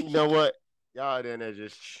 You know what? Y'all then are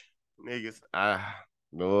just niggas.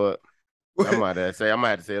 Lord. I'm about to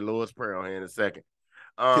say a Lord's Prayer on here in a second.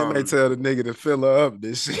 Can they tell the nigga to fill her up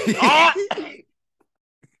this shit?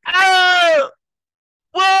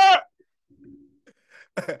 What?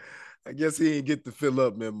 I guess he didn't get the fill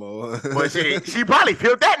up memo. But she probably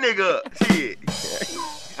filled that nigga up. Shit.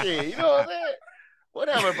 Shit, you know what I'm saying?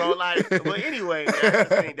 Whatever, bro. Like, but anyway, man, I just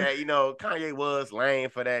think that, Kanye was lame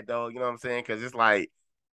for that, though. You know what I'm saying? Because it's like,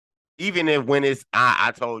 even if when it's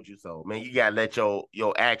I told you so, man, you gotta let your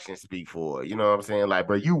actions speak for it. You know what I'm saying? Like,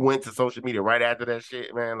 bro, you went to social media right after that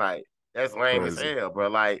shit, man. Like, That's lame as Crazy. hell, bro.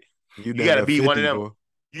 Like You you gotta damn be 50, one of them. boy.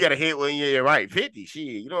 You gotta hit when you're right, 50. Shit,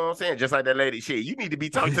 you know what I'm saying? Just like that lady. Shit, you need to be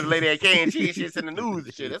talking to the lady at K&G. Shit's in the news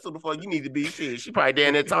and shit. That's what the fuck you need to be. Shit, she probably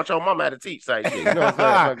down there taught your mama how to teach type shit. You know what I'm saying?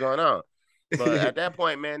 That's what's going on. But at that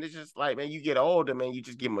point, man, it's just like, man, you get older, man, you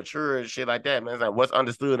just get mature and shit like that, man. It's like what's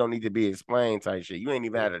understood don't need to be explained type shit. You ain't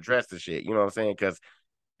even had to address the shit. You know what I'm saying? Because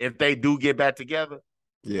if they do get back together,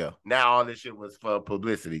 yeah, now all this shit was for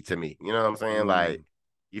publicity to me. You know what I'm saying? Like,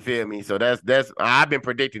 you feel me? So that's I've been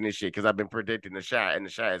predicting this shit because I've been predicting the shot, and the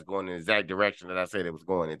shot is going in the exact direction that I said it was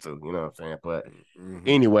going into. You know what I'm saying? But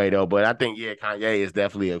anyway, though, but I think Kanye is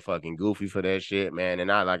definitely a fucking goofy for that shit, man. And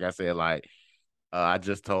like I said, like I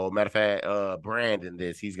just told, matter of fact, Brandon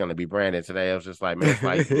this. He's gonna be Brandon today. I was just like, man,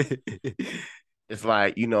 it's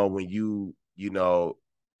like when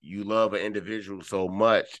you love an individual so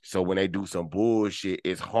much, so when they do some bullshit,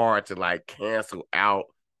 it's hard to like cancel out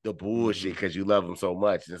the bullshit because you love him so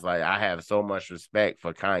much. It's like I have so much respect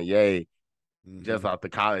for Kanye just off the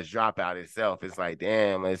college dropout itself. It's like,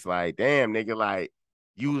 damn, nigga, like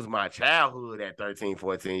you was my childhood at 13,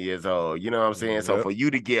 14 years old. You know what I'm saying? Yep. So for you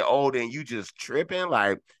to get older and you just tripping,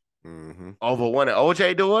 like over one of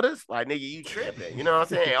OJ daughters, like nigga, you tripping. You know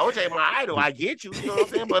what I'm saying? OJ my idol, I get you. You know what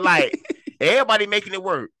I'm saying? But like everybody making it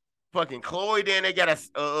work. Fucking Chloe, then they got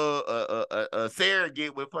a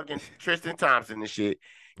surrogate with fucking Tristan Thompson and shit.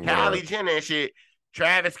 Kylie Jenner and shit.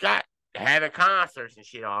 Travis Scott having concerts and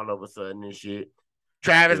shit all of a sudden and shit.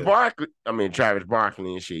 Travis Barkley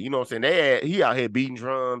and shit. You know what I'm saying? He out here beating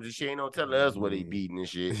drums and shit. Ain't no telling us what he beating and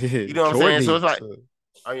shit. You know what I'm saying? So it's like,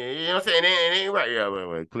 I mean, you know what I'm saying? It ain't right. Yeah,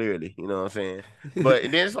 well, clearly. You know what I'm saying? But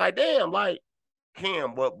then it's like, damn, like,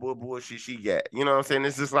 Kim, what bullshit she got? You know what I'm saying?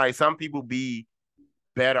 It's just like some people be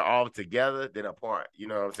better off together than apart. You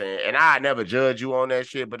know what I'm saying? And I never judge you on that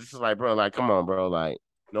shit, but it's just like, bro, like, come on, bro. Like,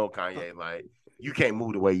 no, Kanye, like, you can't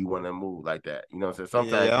move the way you want to move like that. You know what I'm saying?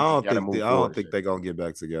 Sometimes I don't think they're gonna get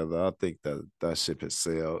back together. I think that ship has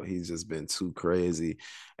sailed. He's just been too crazy.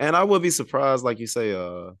 And I would be surprised, like you say,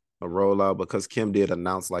 a rollout, because Kim did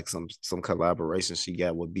announce like some collaboration she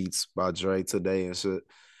got with Beats by Dre today and shit.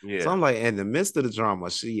 Yeah. So I'm like, in the midst of the drama,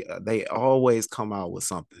 they always come out with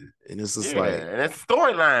something. And it's just like, and that's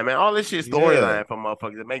storyline, man. All this shit storyline for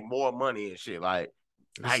motherfuckers that make more money and shit. Like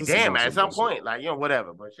damn, man, at some point, like,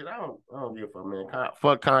 whatever. But shit, I don't give a fuck, man.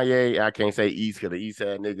 Fuck Kanye. I can't say East because the East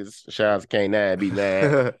side niggas, shout out to K9, be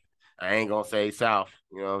mad. I ain't gonna say South.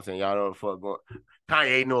 You know what I'm saying? Y'all know the fuck going.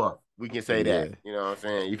 Kanye North. We can say that. You know what I'm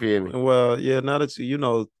saying? You feel me? Well, yeah, now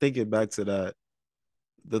that thinking back to that,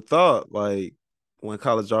 the thought, like, when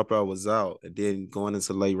College Dropout was out and then going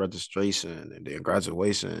into late registration and then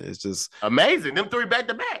graduation, it's just amazing. Them three back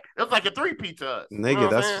to back. It was like a three-peat to us.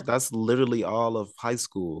 Nigga, that's literally all of high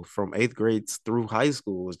school. From 8th grade through high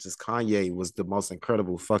school, was just Kanye was the most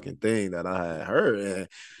incredible fucking thing that I had heard. And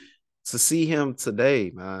to see him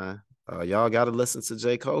today, man, y'all got to listen to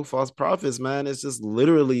J. Cole, False Prophets, man. It's just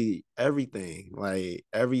literally everything. Like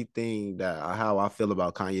everything how I feel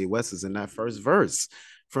about Kanye West is in that first verse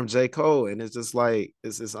from J. Cole. And it's just like,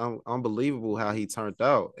 it's just unbelievable how he turned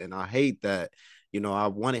out. And I hate that, I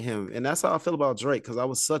wanted him. And that's how I feel about Drake, because I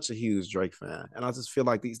was such a huge Drake fan. And I just feel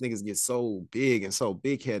like these niggas get so big and so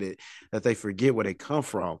big-headed that they forget where they come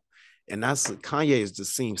from. And Kanye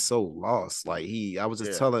just seems so lost. Like I was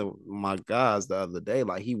just telling my guys the other day,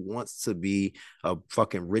 like he wants to be a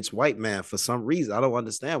fucking rich white man for some reason. I don't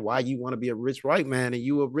understand why you want to be a rich white man and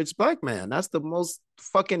you a rich black man. That's the most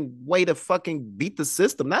fucking way to fucking beat the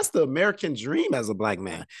system. That's the American dream as a black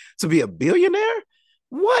man, to be a billionaire.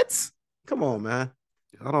 What? Come on, man.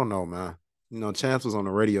 I don't know, man. Chance was on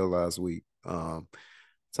the radio last week.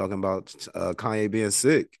 Talking about Kanye being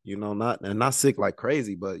sick, not sick like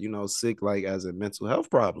crazy, but sick like as in mental health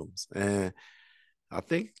problems. And I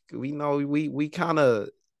think we kind of,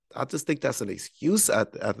 I just think that's an excuse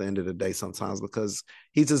at the end of the day sometimes, because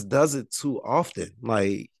he just does it too often.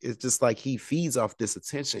 Like it's just like he feeds off this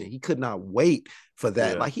attention. He could not wait for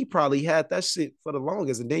that. Like he probably had that shit for the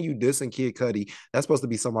longest, and then you dissing Kid Cudi. That's supposed to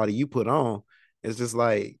be somebody you put on. It's just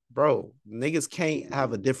like, bro, niggas can't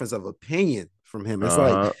have a difference of opinion from him. It's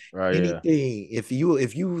like anything. If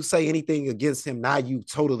you say anything against him, now you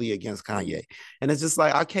totally against Kanye. And it's just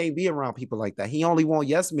like, I can't be around people like that. He only want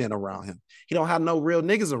yes men around him. He don't have no real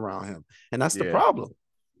niggas around him. And that's the problem.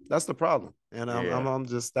 That's the problem. And I'm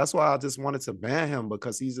just, that's why I just wanted to ban him,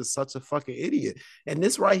 because he's just such a fucking idiot. And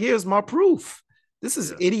this right here is my proof. This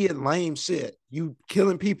is idiot, lame shit. You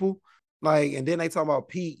killing people. Like, and then they talk about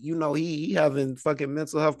Pete, he having fucking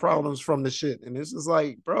mental health problems from the shit. And it's just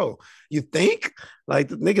like, bro, you think? Like,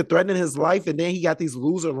 the nigga threatening his life, and then he got these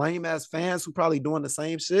loser, lame ass fans who probably doing the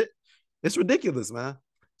same shit. It's ridiculous, man.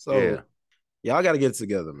 So Yeah. y'all got to get it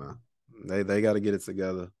together, man. They got to get it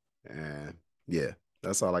together, and yeah,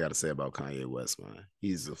 that's all I got to say about Kanye West, man.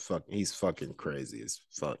 He's fucking crazy as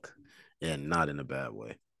fuck, and not in a bad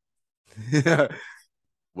way.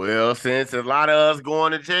 Well, since a lot of us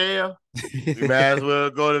going to jail, we might as well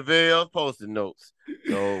go to Vale's Post-it notes.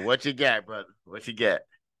 So what you got, brother? What you got?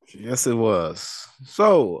 Yes, it was.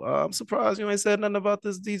 So I'm surprised you ain't said nothing about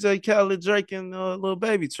this DJ Khaled, Drake, and Lil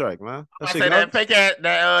Baby track, man. I say that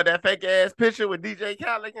fake ass picture with DJ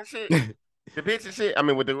Khaled and shit. The bitch and shit. I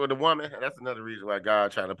mean, with the woman. That's another reason why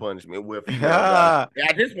God trying to punish me with female.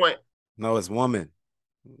 At this point, no, it's woman.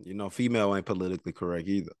 You know, female ain't politically correct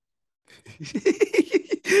either.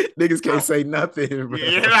 Niggas can't say nothing, bro.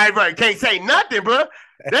 Yeah, right. Can't say nothing, bro.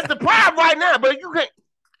 That's the problem right now, but you can't.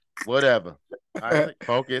 Whatever. All right,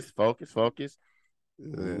 focus. Woosah.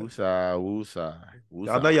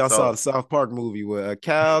 I know y'all saw the South Park movie where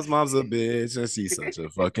Cal's mom's a bitch and she's such a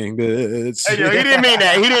fucking bitch. Hey, yo, he didn't mean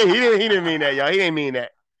that. He didn't mean that, y'all. He didn't mean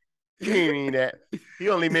that. He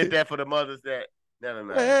only meant that for the mothers that. Never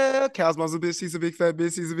mind. Well, Cal's mom's a bitch. She's a big fat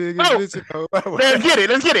bitch. She's a big bitch. You know? Let's get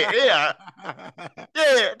it. Yeah.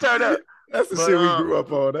 Yeah, turn up. That's the shit we grew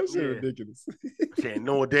up on. That shit ridiculous. Shit,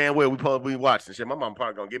 knowing damn well we supposed to be watching shit. My mom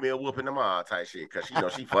probably gonna give me a whooping tomorrow type shit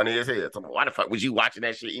because she funny as hell. So why the fuck was you watching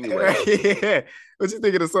that shit anyway? Yeah. What you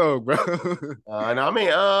think of the song, bro? No, I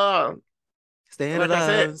mean, Staying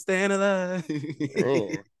alive.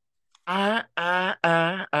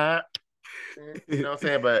 You know what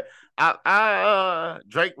I'm saying? But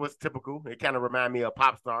Drake was typical. It kind of reminded me of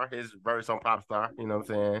Popstar, his verse on Popstar. You know what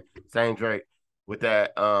I'm saying? Same Drake with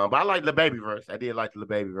that. But I like the Baby verse. I did like the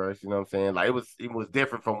Baby verse. You know what I'm saying? Like it was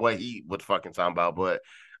different from what he was fucking talking about. But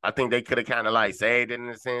I think they could have kind of like saved it in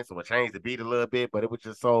a sense or changed the beat a little bit. But it was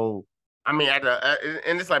just so. I mean,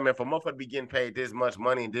 and it's like, man, for motherfucker to be getting paid this much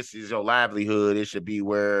money and this is your livelihood, it should be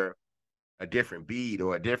where a different beat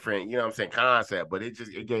or a different, you know what I'm saying, concept. But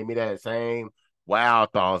it gave me that same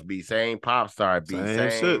Wild Thoughts beat, same Popstar beat,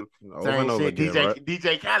 same shit.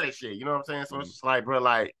 DJ Khaled shit. You know what I'm saying? So it's just like, bro,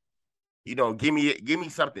 like, you know, give me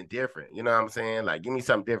something different. You know what I'm saying? Like, give me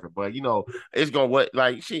something different. But you know, it's gonna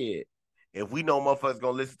like shit. If we know motherfuckers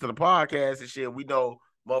gonna listen to the podcast and shit, we know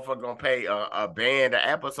motherfucker gonna pay a band an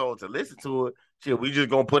episode to listen to it. Shit, we just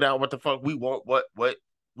gonna put out what the fuck we want, what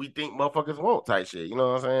we think motherfuckers want type shit. You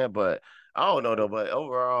know what I'm saying? But I don't know though. But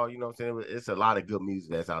overall, you know what I'm saying? It's a lot of good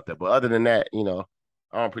music that's out there. But other than that, you know,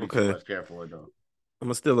 I don't pretty too much care for it though. I'm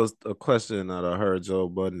gonna steal a question that I heard Joe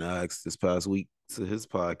Budden ask this past week to his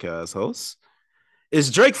podcast host. Is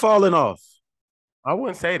Drake falling off? I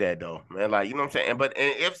wouldn't say that though, man. Like, you know what I'm saying? But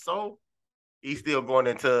if so, he's still going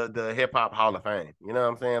into the hip hop Hall of Fame. You know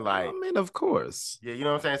what I'm saying? Like, I mean, of course. Yeah, you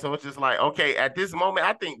know what I'm saying? So it's just like, okay, at this moment,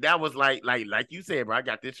 I think that was like you said, bro, I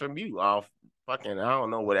got this from you off fucking, I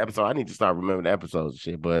don't know what episode. I need to start remembering the episodes and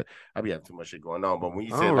shit, but I be having too much shit going on. But when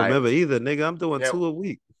you I said don't remember either, nigga. I'm doing 2 a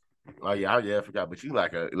week. Oh yeah, I forgot. But you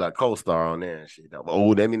like a co-star on there and shit. Oh,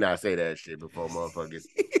 let me not say that shit before motherfuckers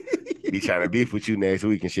be trying to beef with you next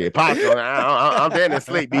week and shit. Pops, I'm there in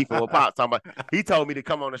sleep beefing with Pops. He told me to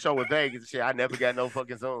come on the show with Vegas and shit. I never got no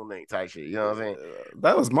fucking Zoom link type shit. You know what I'm saying?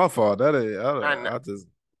 That was my fault. That ain't.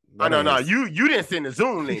 No. You didn't send the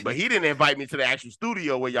Zoom link, but he didn't invite me to the actual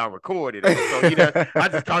studio where y'all recorded it. So I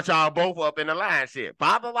just caught y'all both up in the line shit.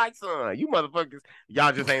 Father like son. You motherfuckers,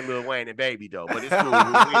 y'all just ain't Lil Wayne and Baby though. But it's cool. We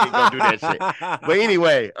ain't gonna do that shit. But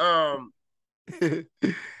anyway,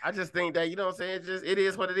 I just think that, you know what I'm saying, it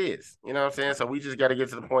is what it is. You know what I'm saying? So we just gotta get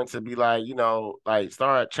to the point to be like, you know, like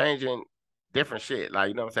start changing different shit. Like,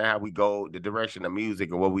 you know what I'm saying, how we go, the direction of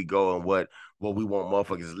music and where we go and what we want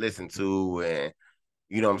motherfuckers to listen to, and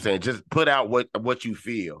you know what I'm saying, just put out what you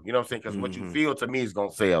feel. You know what I'm saying? Because what you feel to me is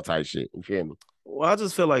gonna sell type shit. You feel me? Well, I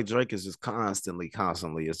just feel like Drake is just constantly,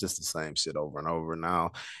 it's just the same shit over and over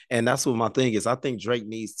now. And that's what my thing is. I think Drake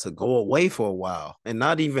needs to go away for a while, and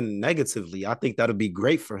not even negatively. I think that'd be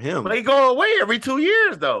great for him. But he go away every 2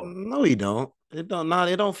 years though. No, he don't. It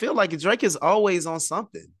don't feel like it. Drake is always on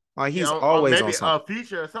something. Like he's always maybe on something. A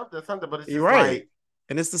feature or something, but it's just You're right. like,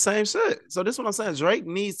 and it's the same shit. So this is what I'm saying. Drake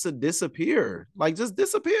needs to disappear. Like, just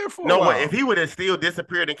disappear for a while. No way. If he would have still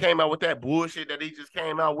disappeared and came out with that bullshit that he just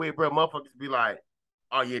came out with, bro, motherfuckers be like,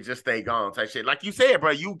 oh yeah, just stay gone type shit. Like you said,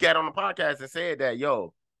 bro, you got on the podcast and said that,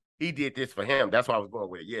 yo, he did this for him. That's why I was going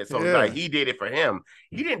with it. Yeah. So like he did it for him.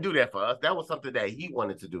 He didn't do that for us. That was something that he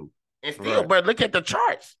wanted to do. And still, bro, look at the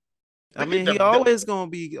charts. I mean, he always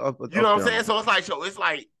gonna be up. You know what I'm saying? So it's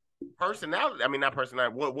like personality. I mean, not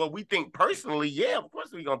personality. What we think personally, yeah, of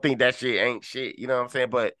course we gonna think that shit ain't shit. You know what I'm saying?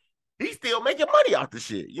 But he's still making money off the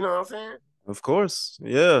shit. You know what I'm saying? Of course,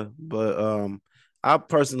 yeah. But I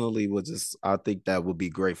personally I think that would be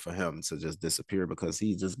great for him to just disappear because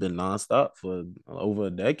he's just been nonstop for over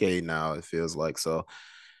a decade now. It feels like so.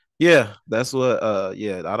 Yeah, that's what.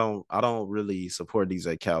 Yeah, I don't really support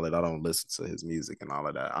DJ Khaled. I don't listen to his music and all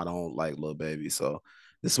of that. I don't like Lil Baby, so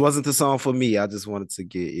this wasn't the song for me. I just wanted to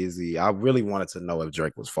get Izzy. I really wanted to know if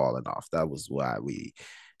Drake was falling off. That was why we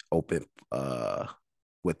opened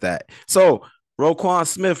with that. So Roquan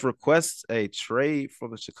Smith requests a trade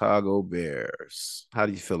from the Chicago Bears. How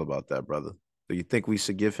do you feel about that, brother? Do you think we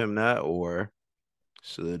should give him that, or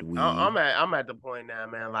should we? I'm at the point now,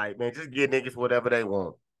 man. Like, man, just give niggas whatever they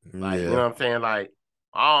want. Like, Yeah. you know what I'm saying? Like,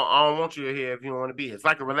 I don't want you here if you don't want to be here. It's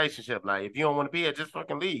like a relationship. Like, if you don't want to be here, just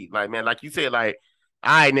fucking leave. Like, man, like you said, like,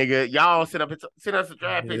 all right, nigga, y'all send us a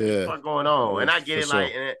draft pick. Yeah. What's going on? Yeah, and I get it. for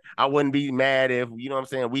Like, and I wouldn't be mad if, you know what I'm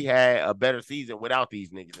saying, we had a better season without these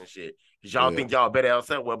niggas and shit. Because y'all Yeah. think y'all better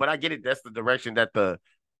elsewhere. Well, but I get it. That's the direction that I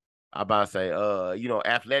about to say, you know,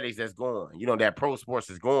 athletics that's going. You know, that pro sports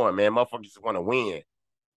is going, man. Motherfuckers just want to win.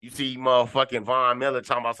 You see motherfucking Von Miller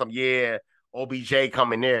talking about some, OBJ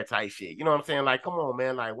coming there type shit. You know what I'm saying? Like, come on,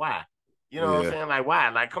 man. Like, why? You know what I'm saying? Like, why?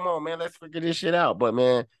 Like, come on, man. Let's figure this shit out. But,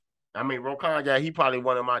 man, I mean, Roquan guy, he probably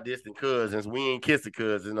one of my distant cousins. We ain't kissing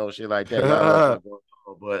cousins, no shit like that.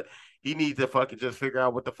 But he needs to fucking just figure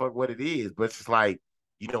out what it is. But it's just like,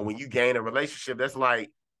 you know, when you gain a relationship, that's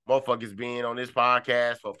like motherfuckers being on this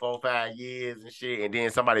podcast for 4-5 years and shit, and then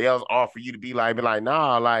somebody else offer you to be like,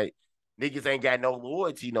 nah, like, niggas ain't got no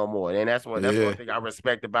loyalty no more. And that's one thing I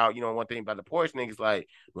respect about, you know, one thing about the Porsche niggas, like,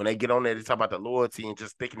 when they get on there, they talk about the loyalty and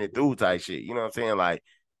just sticking it through type shit. You know what I'm saying? Like,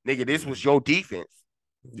 nigga, this was your defense.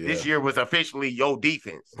 Yeah. This year was officially your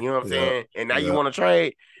defense. You know what I'm saying? And now you want to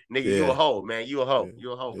trade? Nigga, you a hoe, man. You a hoe.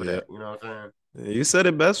 You a hoe for that. You know what I'm saying? You said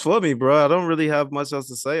it best for me, bro. I don't really have much else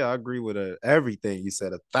to say. I agree with everything you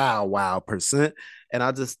said 1,000%. And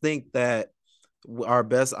I just think that our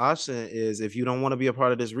best option is, if you don't want to be a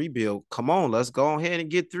part of this rebuild, come on, let's go ahead and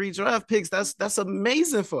get 3 draft picks. That's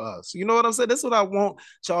amazing for us. You know what I'm saying? That's what I want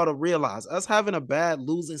y'all to realize. Us having a bad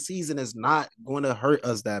losing season is not going to hurt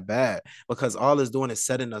us that bad, because all it's doing is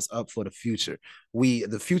setting us up for the future.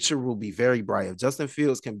 The future will be very bright. If Justin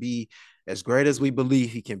Fields can be as great as we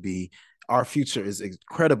believe he can be, our future is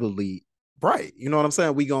incredibly bright. You know what I'm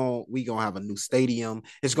saying? We gonna have a new stadium.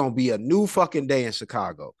 It's gonna be a new fucking day in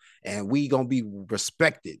Chicago, and we gonna be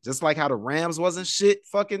respected. Just like how the Rams wasn't shit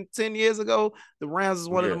fucking 10 years ago. The Rams is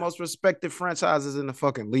one of the most respected franchises in the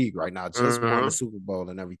fucking league right now. Just won the Super Bowl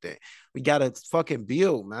and everything. We gotta fucking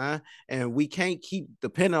build, man. And we can't keep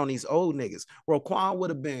depending on these old niggas. Roquan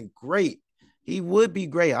would have been great. He would be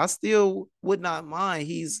great. I still would not mind.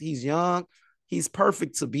 He's young. He's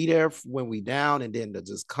perfect to be there when we down, and then to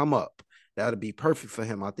just come up. That'd be perfect for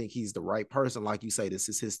him. I think he's the right person. Like you say, this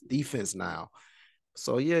is his defense now.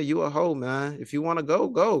 So, yeah, you a hoe, man. If you want to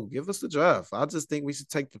go. Give us the draft. I just think we should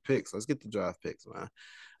take the picks. Let's get the draft picks,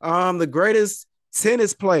 man. The greatest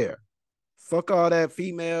tennis player. Fuck all that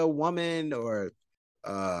female, woman, or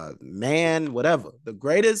man, whatever. The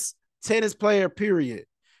greatest tennis player, period.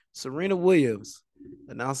 Serena Williams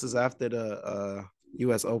announces after the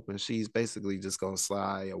U.S. Open, she's basically just going to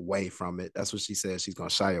shy away from it. That's what she said. She's going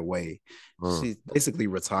to shy away. She's basically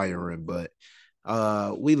retiring, but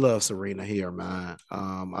we love Serena here, man.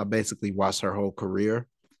 I basically watched her whole career.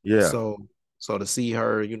 Yeah. So to see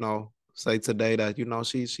her, you know, say today that, you know,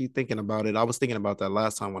 she thinking about it. I was thinking about that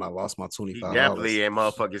last time when I lost my $25. Definitely in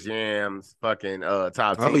motherfuckers Yams fucking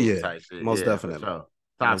top 10 type shit. Most definitely. Sure.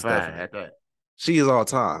 Top Most 5 definitely. at that. She is all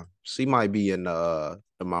time. She might be in the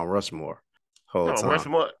Mount Rushmore. Whole time.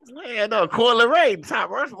 Rushmore. Yeah, no, Coyle Ray, top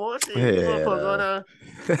Rushmore. Shit, Yeah. Going on.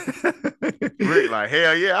 Rick, like,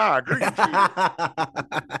 hell yeah, I agree with you.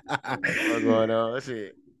 What's going on? That's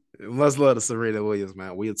it. Much love to Serena Williams,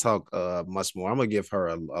 man. We'll talk much more. I'm gonna give her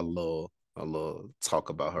a little talk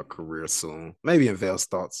about her career soon. Maybe in Vale's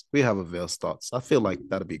Thoughts. We have a Vale's Thoughts. I feel like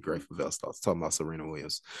that'd be great for Vale's Thoughts, talking about Serena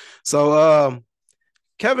Williams. So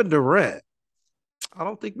Kevin Durant. I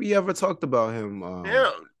don't think we ever talked about him.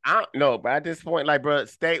 No, but at this point, like, bro,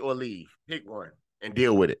 stay or leave. Pick one and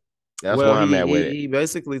deal with it. That's where I'm at with it. He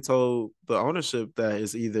basically told the ownership that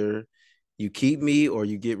it's either you keep me or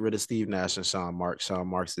you get rid of Steve Nash and Sean Marks. Sean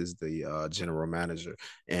Marks is the general manager,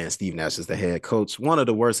 and Steve Nash is the head coach. One of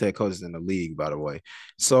the worst head coaches in the league, by the way.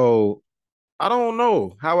 So I don't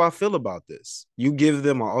know how I feel about this. You give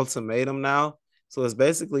them an ultimatum now. So it's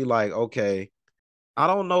basically like, okay, I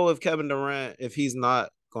don't know if Kevin Durant, if he's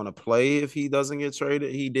not going to play, if he doesn't get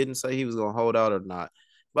traded. He didn't say he was going to hold out or not.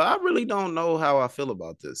 But I really don't know how I feel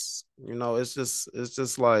about this. You know, it's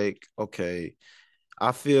just like, okay,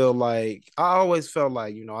 I feel like I always felt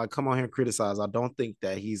like, I come on here and criticize. I don't think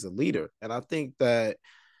that he's a leader. And I think that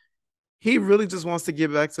he really just wants to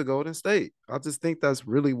get back to Golden State. I just think that's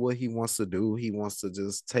really what he wants to do. He wants to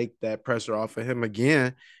just take that pressure off of him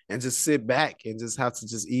again and just sit back and just have to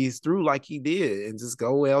just ease through like he did and just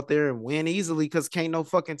go out there and win easily because can't no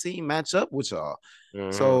fucking team match up with y'all.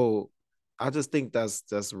 Mhm. So I just think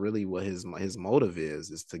that's really what his motive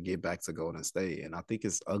is to get back to Golden State. And I think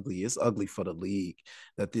it's ugly. It's ugly for the league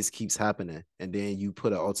that this keeps happening. And then you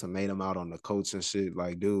put an ultimatum out on the coach and shit.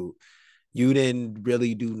 Like, dude, you didn't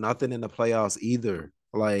really do nothing in the playoffs either.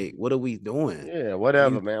 Like, what are we doing? Yeah,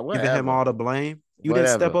 whatever, You man. giving Whatever. him all the blame. You didn't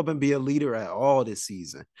step Whatever. up and be a leader at all this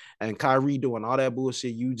season. And Kyrie doing all that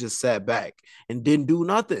bullshit, you just sat back and didn't do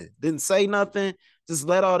nothing. Didn't say nothing. Just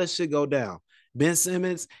let all this shit go down. Ben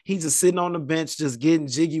Simmons, he just sitting on the bench, just getting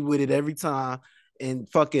jiggy with it every time. And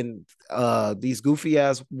fucking these goofy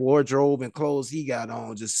ass wardrobe and clothes he got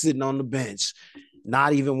on, just sitting on the bench,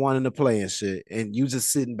 not even wanting to play and shit. And you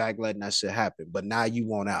just sitting back letting that shit happen. But now you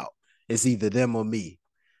want out. It's either them or me.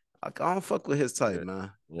 Like, I don't fuck with his type, man.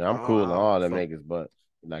 Yeah, I'm cool on all them niggas, but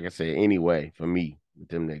like I said, anyway, for me, with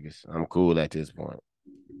them niggas, I'm cool at this point.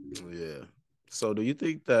 Yeah. So do you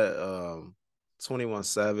think that 21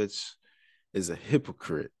 Savage is a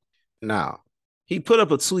hypocrite? Now, he put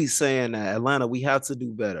up a tweet saying that Atlanta, we have to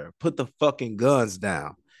do better. Put the fucking guns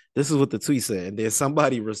down. This is what the tweet said. And then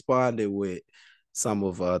somebody responded with some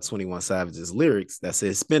of 21 Savage's lyrics that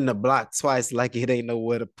said, spin the block twice like it ain't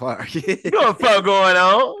nowhere to park. What the fuck going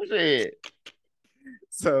on? Shit.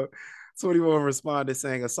 So 21 responded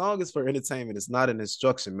saying, a song is for entertainment. It's not an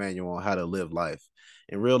instruction manual on how to live life.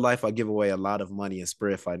 In real life, I give away a lot of money and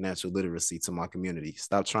spread financial literacy to my community.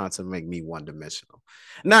 Stop trying to make me one-dimensional.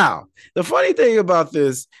 Now, the funny thing about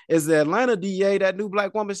this is the Atlanta DA, that new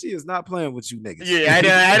black woman, she is not playing with you niggas. Yeah,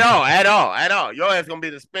 at all. Your ass gonna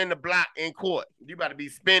be to spin the block in court. You about to be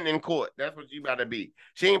spinning in court. That's what you about to be.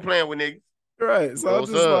 She ain't playing with niggas. Right. So I'm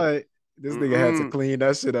just like, this nigga had to clean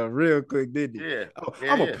that shit up real quick, didn't he? Yeah.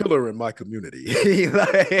 I'm a pillar in my community.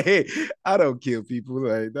 Like, I don't kill people.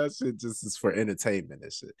 Like, that shit just is for entertainment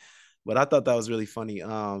and shit. But I thought that was really funny.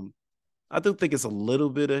 I do think it's a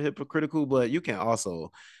little bit of hypocritical, but you can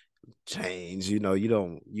also change. You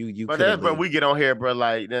don't. But we get on here, bro.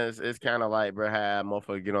 Like this, it's kind of like, bro, how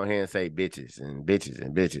motherfuckers get on here and say bitches and bitches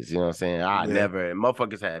and bitches. You know what I'm saying?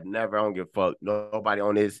 Motherfuckers have never. I don't give a fuck. Nobody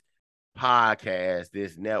on this podcast,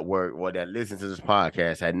 this network, or that listens to this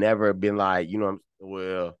podcast had never been like,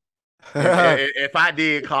 well, if I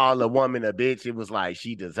did call a woman a bitch, it was like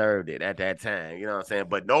she deserved it at that time. You know what I'm saying?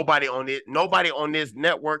 But nobody on this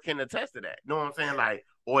network can attest to that. You know what I'm saying? Like,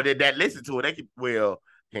 or did that listen to it?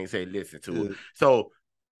 Can't say listen to it. So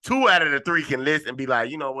 2 out of the 3 can listen and be like,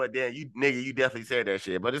 you know what, then you definitely said that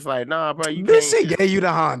shit. But it's like, nah, bro, you this shit gave you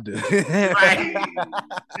the Honda. Right.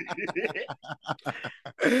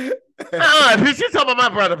 Bitch, you talking about my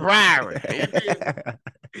brother Byron.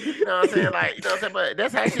 You know what I'm saying? Like, you know what I'm saying? But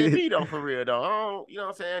that's how shit be though, for real though. You know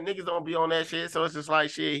what I'm saying? Niggas don't be on that shit. So it's just like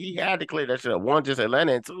shit. He had to clear that shit up. 1, just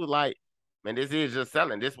Atlanta, and 2, like, man, this is just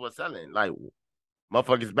selling. This was selling. Like,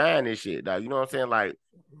 motherfuckers buying this shit, dog. You know what I'm saying? Like,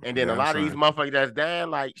 and then a lot of these motherfuckers that's dying,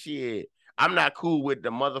 like, shit, I'm not cool with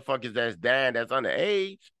the motherfuckers that's dying that's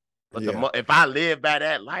underage. But if I live by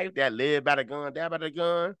that life, that live by the gun, die by the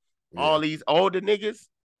gun, all these older niggas,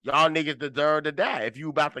 y'all niggas deserve to die. If you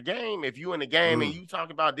about the game, if you in the game and you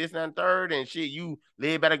talk about this and third and shit, you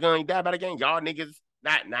live by the gun, you die by the game, y'all niggas,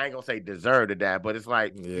 I ain't gonna say deserve to die, but it's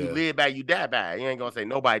like you live by, you die by. You ain't gonna say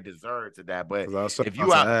nobody deserves to die. But if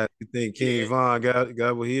you out, you think King Von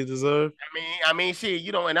got what he deserved? I mean, shit,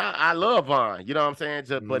 and I love Von. You know what I'm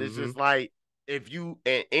saying? But it's just like, if you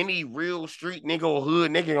and any real street nigga or hood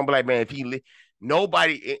nigga gonna be like, man, if he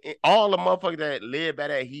nobody, all the motherfuckers that live by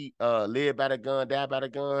that live by the gun, die by the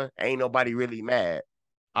gun, ain't nobody really mad.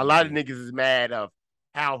 A lot of niggas is mad of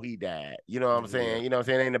how he died. You know what I'm saying? You know what I'm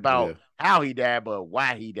saying? It ain't about how he died, but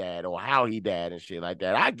why he died or how he died and shit like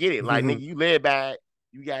that. I get it. Like, nigga, you live bad,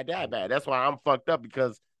 you gotta die bad. That's why I'm fucked up,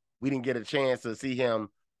 because we didn't get a chance to see him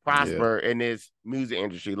prosper in this music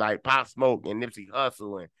industry, like Pop Smoke and Nipsey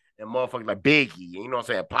Hussle and motherfuckers like Biggie, you know what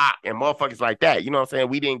I'm saying, Pop and motherfuckers like that. You know what I'm saying?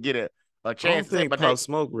 We didn't get a chance. I don't think Pop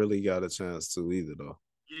Smoke really got a chance to either, though.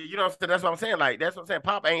 You know what I'm saying? That's what I'm saying. Like, that's what I'm saying.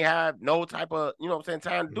 Pop ain't have no type of, you know what I'm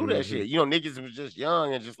saying, time to do that shit. You know, niggas was just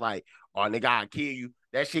young and just like, oh, nigga, I'll kill you.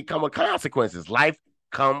 That shit come with consequences. Life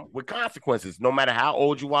come with consequences. No matter how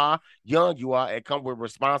old you are, young you are, it come with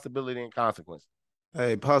responsibility and consequences.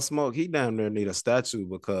 Hey, Pop Smoke, he damn near need a statue,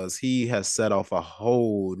 because he has set off a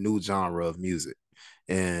whole new genre of music.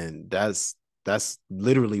 And that's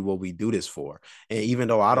literally what we do this for. And even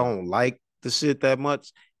though I don't like the shit that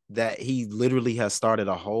much that he literally has started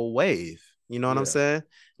a whole wave. You know what I'm saying?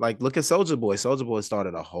 Like, look at Soulja Boy. Soulja Boy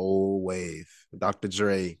started a whole wave. Dr.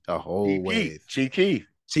 Dre, a whole wave.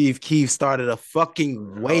 Chief Keef started a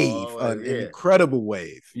fucking wave, an incredible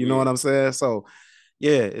wave. You know what I'm saying? So,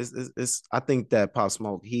 yeah, it's. I think that Pop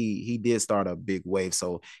Smoke, he did start a big wave.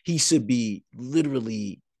 So he should be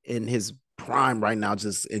literally in his prime right now,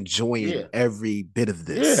 just enjoying every bit of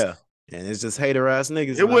this. Yeah. And it's just hater ass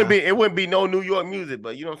niggas. It wouldn't be no New York music,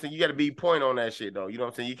 but you know what I'm saying? You gotta be point on that shit though. You know what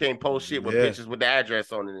I'm saying? You can't post shit with pictures with the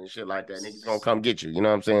address on it and shit like that. Niggas gonna come get you. You know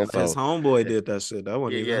what I'm saying? So his homeboy did that shit. That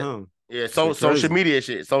wasn't even him. Yeah, so social media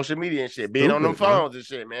and shit. Being on them phones and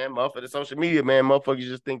shit, man. Motherfucker, social media, man. Motherfuckers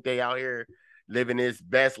just think they out here living this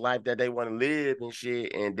best life that they want to live and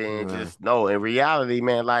shit. And then just no, in reality,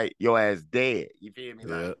 man, like your ass dead. You feel me?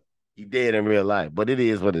 Like you dead in real life. But it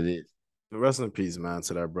is what it is. Rest in peace, man,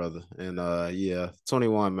 to that brother. And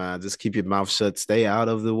 21, man, just keep your mouth shut. Stay out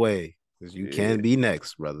of the way. Because you can be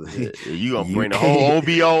next, brother. You gonna bring the whole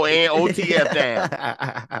OVO and OTF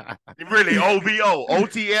down. Really, OVO,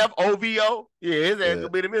 OTF, OVO. Yeah, his ass gonna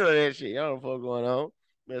be in the middle of that shit. Y'all don't know what's going on.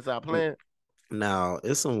 That's our plan. Now,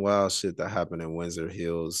 it's some wild shit that happened in Windsor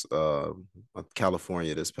Hills,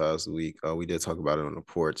 California this past week. We did talk about it on the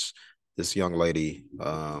porch. This young lady,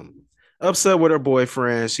 upset with her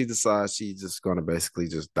boyfriend. She decides she's just going to basically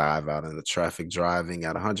just dive out in the traffic driving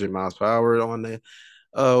at 100 miles per hour on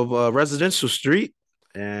the residential street.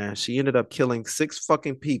 And she ended up killing 6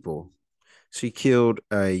 fucking people. She killed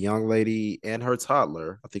a young lady and her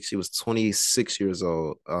toddler. I think she was 26 years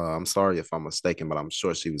old. I'm sorry if I'm mistaken, but I'm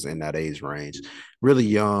sure she was in that age range. Really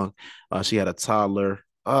young. She had a toddler.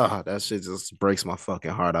 That shit just breaks my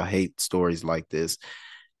fucking heart. I hate stories like this.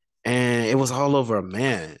 And it was all over a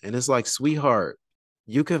man. And it's like, sweetheart,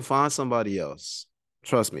 you can find somebody else.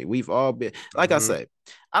 Trust me. We've all been, like I say,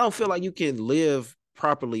 I don't feel like you can live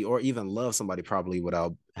properly or even love somebody properly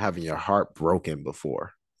without having your heart broken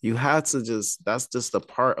before. You have to that's just a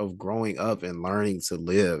part of growing up and learning to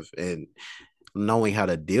live and knowing how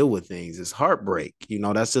to deal with things. Is heartbreak. You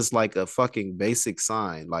know, that's just like a fucking basic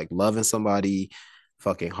sign, like loving somebody,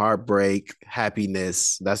 fucking heartbreak,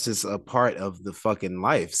 happiness. That's just a part of the fucking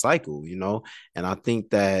life cycle, you know? And I think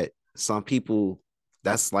that some people,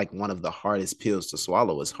 that's like one of the hardest pills to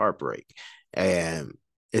swallow is heartbreak. And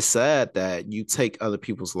it's sad that you take other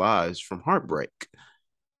people's lives from heartbreak.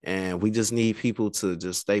 And we just need people to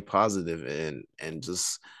just stay positive and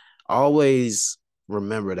just always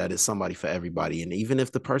remember that it's somebody for everybody. And even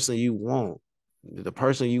if the person you want, the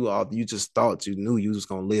person you just thought you knew you was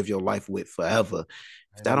gonna live your life with forever,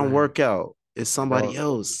 if that don't work out, it's somebody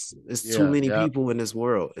else. It's too many people in this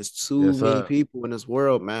world. It's too many people in this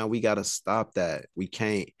world, man. We gotta stop that. We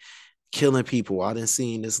can't killing people. I done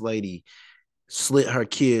seen this lady slit her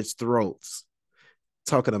kids' throats,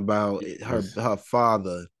 talking about her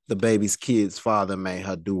father, the baby's kid's father made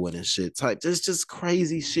her do it and shit. There's just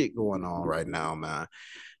crazy shit going on right now, man.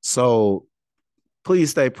 So please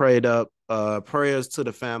stay prayed up. Prayers to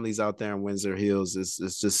the families out there in Windsor Hills.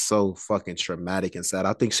 It's just so fucking traumatic and sad.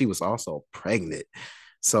 I think she was also pregnant.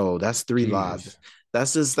 So that's 3 lives.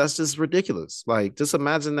 That's just ridiculous. Like, just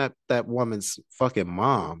imagine that woman's fucking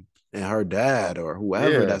mom and her dad or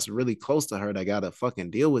whoever that's really close to her that gotta fucking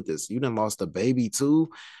deal with this. You done lost a baby too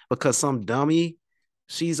because some dummy,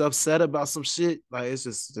 she's upset about some shit. Like, it's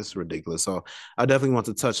just ridiculous. So I definitely want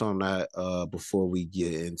to touch on that before we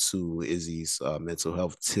get into Izzy's mental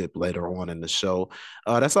health tip later on in the show.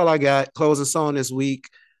 That's all I got. Closing song this week.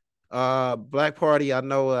 Black Party. I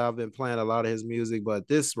know I've been playing a lot of his music, but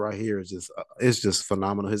this right here is just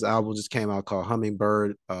phenomenal. His album just came out called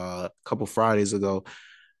Hummingbird a couple Fridays ago.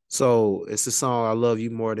 So it's the song I Love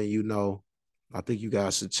You More Than You Know. I think you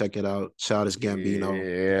guys should check it out. Childish Gambino.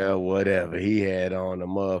 Yeah, whatever. He had on the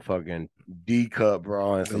motherfucking D-cup,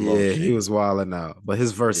 bro. And some shit. He was wilding out. But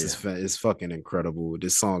his verse is fucking incredible.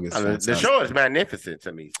 This song is fantastic. The show is magnificent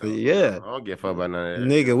to me. So I don't give a fuck about none of that.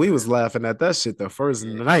 Nigga, we was laughing at that shit the first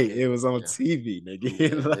night. It was on TV,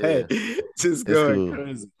 nigga. Just going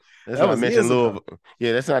crazy. That's why I mentioned Louisville.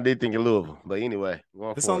 Yeah, that's how I did think of Louisville. But anyway,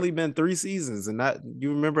 it's only been 3 seasons, and that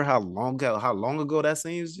you remember how long ago that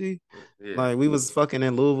seems, G? Yeah. Like we was fucking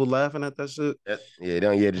in Louisville laughing at that shit.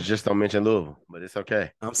 Just don't mention Louisville, but it's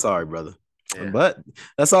okay. I'm sorry, brother. Yeah. But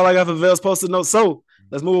that's all I got for Vale's Post-it notes. So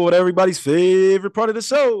let's move on with everybody's favorite part of the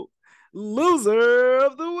show. Loser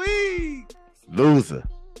of the week. Loser.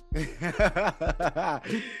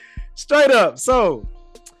 Straight up. So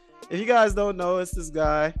if you guys don't know, it's this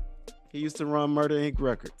guy. He used to run Murder Inc.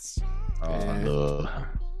 Records.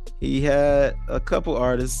 He had a couple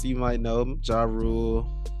artists you might know him: Ja Rule,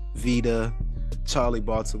 Vita, Charlie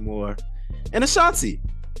Baltimore. and Ashanti.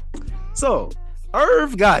 So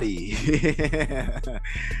Irv Gotti.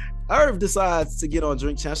 Irv decides to get on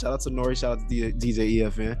Drink Champ. Shout out to Nori. Shout out to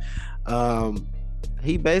DJ EFN.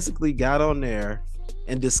 He basically got on there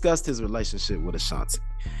and discussed his relationship with Ashanti,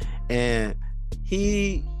 and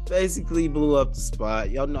he basically blew up the spot.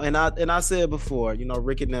 Y'all know, and I said before, you know,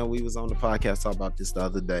 Rick and them, we was on the podcast talking about this the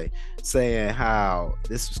other day, saying how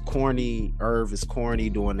this was corny. Irv is corny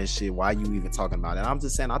doing this shit. Why you even talking about it? And I'm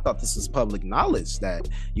just saying, I thought this was public knowledge that,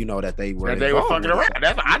 you know, that they were fucking around.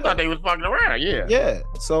 I thought they was fucking around. Yeah.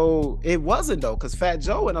 So it wasn't though, because Fat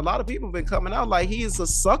Joe and a lot of people have been coming out like he is a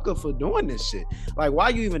sucker for doing this shit. Like, why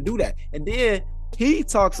you even do that? And then he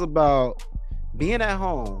talks about being at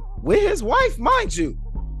home with his wife, mind you,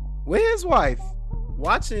 with his wife,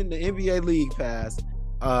 watching the NBA League Pass.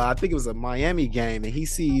 I think it was a Miami game, and he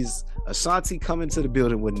sees Ashanti come into the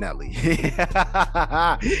building with Nelly.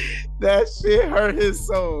 That shit hurt his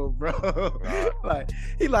soul, bro.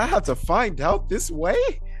 He I have to find out this way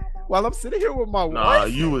while I'm sitting here with my wife. Nah,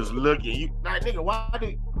 you was looking. You like, nigga, why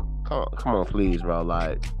do? Come on, please, bro.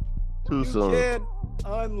 Like, too soon. You can't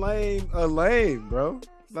unlame a lame, bro.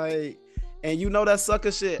 Like, and you know that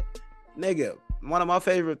sucker shit, nigga. One of my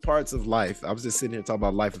favorite parts of life, I was just sitting here talking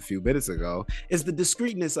about life a few minutes ago, is the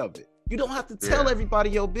discreetness of it. You don't have to tell everybody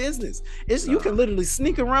your business. You can literally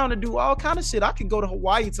sneak around and do all kind of shit. I could go to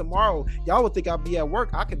Hawaii tomorrow. Y'all would think I'd be at work.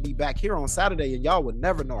 I could be back here on Saturday, and y'all would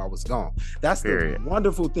never know I was gone. That's the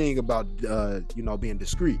wonderful thing about you know, being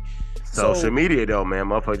discreet. Social media though, man,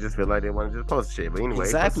 motherfuckers just feel like they want to just post shit. But anyway,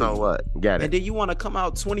 exactly. So what? Got it. And then you want to come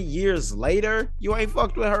out 20 years later. You ain't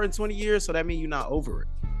fucked with her in 20 years, so that means you're not over it.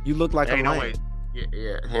 You look like a lame.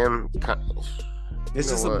 Him. It's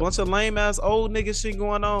just a bunch of lame ass old niggas shit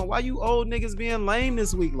going on. Why you old niggas being lame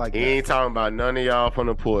this week like that? He ain't talking about none of y'all from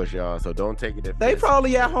the push, y'all. So don't take it. They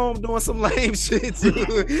probably at home doing some lame shit too.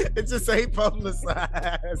 It just ain't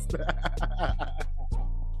publicized.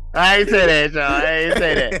 I ain't say that, y'all. I ain't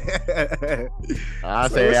say that. I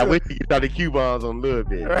say I wish you could throw the Q-bombs on a little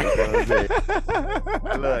bit. You know what I'm saying?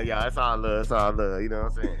 I love y'all. It's all love. It's all love. You know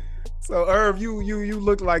what I'm saying? So Irv, you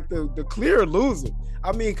look like the clear loser.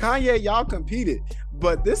 I mean, Kanye, y'all competed,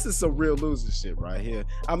 but this is some real loser shit right here.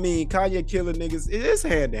 I mean, Kanye killing niggas, it is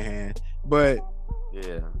hand to hand, but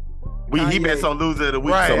yeah, he been so loser of the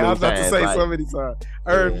week. Right, so many I was about times, to say like, so many times.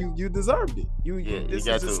 Irv, you deserved it. This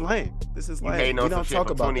is just lame. This is lame. We don't talk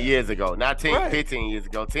about 20 that. years ago, not 10, 15 years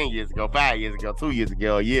ago, 10 years ago, 5 years ago, 2 years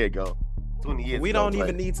ago, a year ago. 20 years we ago, don't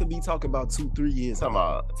even need to be talking about 2-3 years. Talking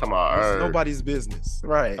about it's nobody's business,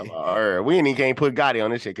 right? We ain't even can't put Gotti on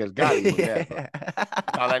this shit because Gotti was there.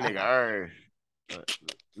 Call that nigga Irv.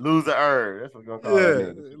 Loser Irv. That's what we're gonna call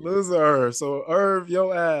that nigga. Loser Irv. So Irv,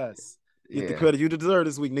 your ass. Get the credit you deserve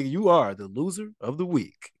this week, nigga. You are the loser of the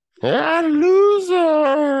week. Yeah, loser.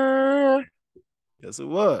 Yes, it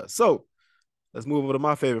was. So let's move over to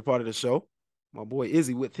my favorite part of the show. My boy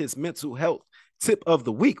Izzy with his mental health tip of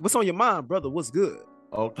the week. What's on your mind, brother? What's good?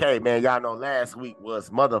 Okay, man. Y'all know last week was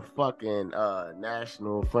motherfucking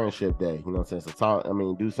National Friendship Day. You know what I'm saying?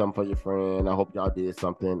 So do something for your friend. I hope y'all did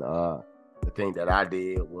something. The thing that I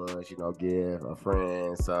did was, give a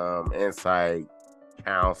friend some insight,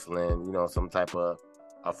 counseling, some type of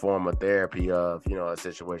a form of therapy of, a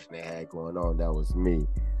situation they had going on. That was me.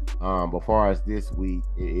 As far as this week,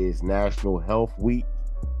 it is National Health Week.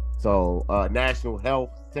 So National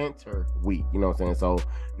Health Center Week, you know what I'm saying? So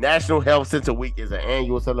National Health Center Week is an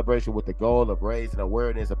annual celebration with the goal of raising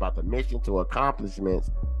awareness about the mission to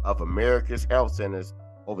accomplishments of America's health centers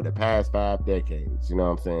over the past 5 decades. You know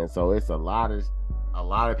what I'm saying? So it's a lot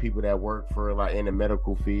of people that work for like in the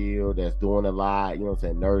medical field that's doing a lot, you know what I'm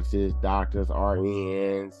saying? Nurses, doctors,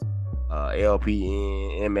 RNs,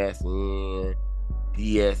 LPN, MSN,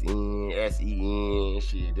 DSN, SEN,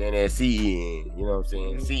 shit, then that CN, you know what I'm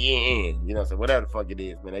saying? CNN, you know what I'm saying? Whatever the fuck it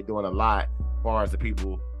is, man, they doing a lot as far as the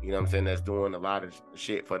people, you know what I'm saying, that's doing a lot of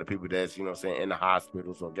shit for the people that's, you know what I'm saying, in the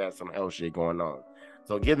hospitals or got some health shit going on.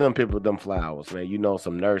 So give them people them flowers, man.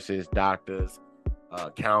 Some nurses, doctors,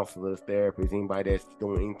 counselors, therapists, anybody that's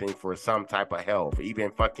doing anything for some type of health,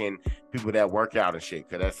 even fucking people that work out and shit,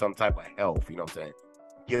 because that's some type of health, you know what I'm saying?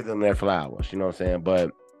 Give them their flowers, you know what I'm saying?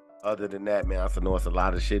 But other than that, man, I also know it's a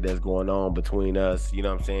lot of shit that's going on between us, you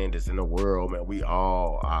know what I'm saying, that's in the world, man. We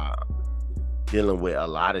all are dealing with a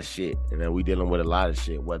lot of shit, and then we dealing with a lot of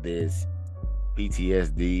shit, whether it's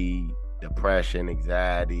PTSD, depression,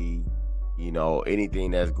 anxiety,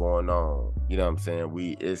 anything that's going on, you know what I'm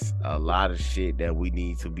saying? It's a lot of shit that we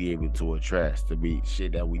need to be able to address, to be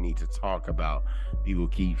shit that we need to talk about. People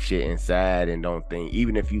keep shit inside and don't think,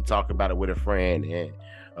 even if you talk about it with a friend and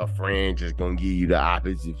a friend just gonna give you the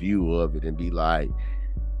opposite view of it and be like,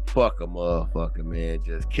 fuck a motherfucker, man.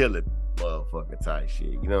 Just kill it, motherfucker type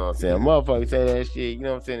shit. You know what I'm saying? Motherfucker say that shit, you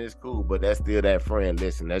know what I'm saying? It's cool, but that's still that friend.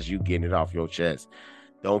 Listen, that's you getting it off your chest.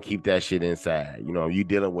 Don't keep that shit inside. You know, you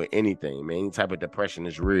dealing with anything, man. Any type of depression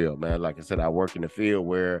is real, man. Like I said, I work in the field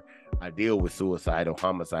where I deal with suicidal,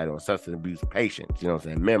 homicidal, and substance abuse patients, you know what I'm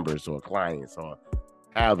saying? Members or clients or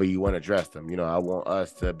however you want to address them. You know, I want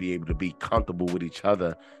us to be able to be comfortable with each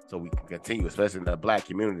other so we can continue, especially in the Black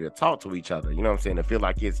community, to talk to each other. You know what I'm saying? To feel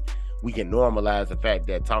like we can normalize the fact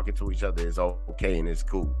that talking to each other is okay and it's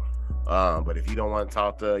cool. But if you don't want to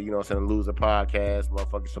talk to, you know what I'm saying, Loser Podcast,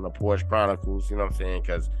 motherfuckers from the Porch Chronicles, you know what I'm saying?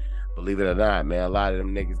 Because believe it or not, man, a lot of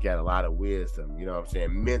them niggas got a lot of wisdom, you know what I'm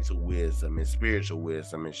saying? Mental wisdom and spiritual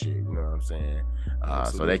wisdom and shit, you know what I'm saying?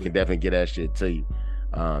 So they can definitely get that shit to you.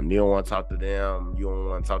 You don't want to talk to them. You don't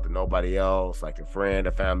want to talk to nobody else, like a friend,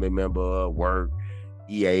 a family member, work,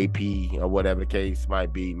 EAP, or whatever the case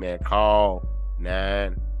might be, man. Call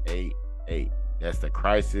 988. That's the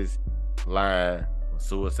crisis line for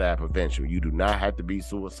suicide prevention. You do not have to be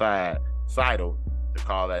suicidal to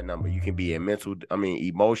call that number. You can be in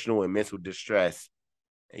emotional and mental distress,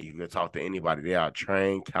 and you can talk to anybody. They are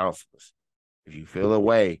trained counselors. If you feel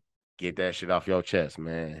away, get that shit off your chest,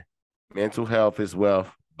 man. Mental Health is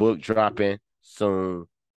Wealth, book dropping soon,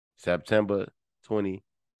 September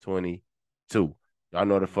 2022. Y'all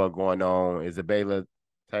know the fuck going on. Isabella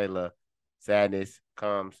Taylor, Sadness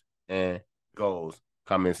Comes and Goes,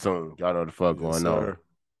 coming soon. Y'all know the fuck going on.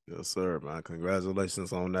 Yes, sir, man.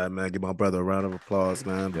 Congratulations on that, man. Give my brother a round of applause,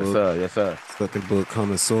 man. Yes, sir. Yes, sir. Second book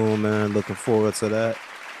coming soon, man. Looking forward to that.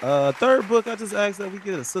 Third book, I just asked that we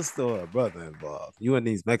get a sister or a brother involved. You and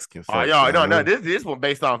these Mexican folks. Oh, y'all, no. This one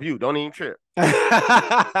based off you. Don't even trip.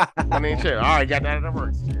 Don't even trip. All right, got that in the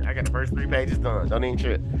works. I got the first 3 pages done. Don't even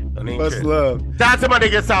trip. Much love. Shout out to my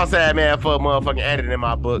nigga Southside, man, for motherfucking editing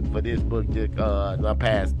my book for this book, my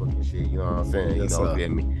past book and shit. You know what I'm saying? Yes, you know, get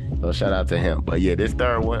me. So shout out to him. But yeah, this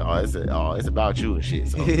third one, it's about you and shit.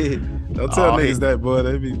 So don't tell niggas that, boy.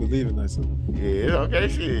 They be believing that shit. Yeah, okay,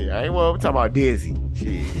 shit. I ain't we're talking about Dizzy.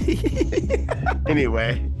 Shit.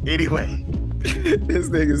 Anyway. This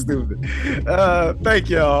nigga stupid. Thank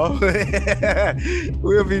y'all.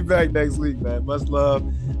 We'll be back next week, man. Much love.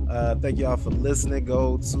 Thank y'all for listening.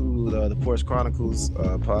 Go to the Porch Chronicles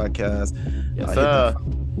podcast. Yes, sir.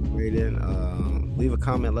 Leave a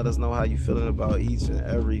comment. Let us know how you feeling about each and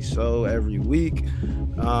every show every week.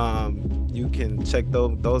 You can check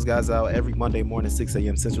those guys out every Monday morning, 6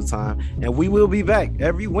 a.m. Central Time. And we will be back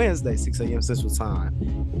every Wednesday, 6 a.m. Central Time,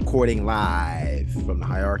 recording live from the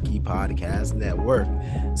Hierarchy Podcast Network.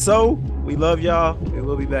 So we love y'all. We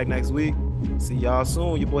will be back next week. See y'all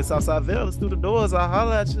soon. Your boy Southside Vale. Let's do the doors. I'll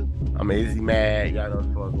holler at you. I'm Easy Mad. Y'all know what's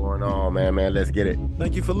going on, man. Let's get it.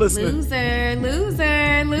 Thank you for listening.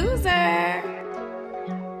 Loser.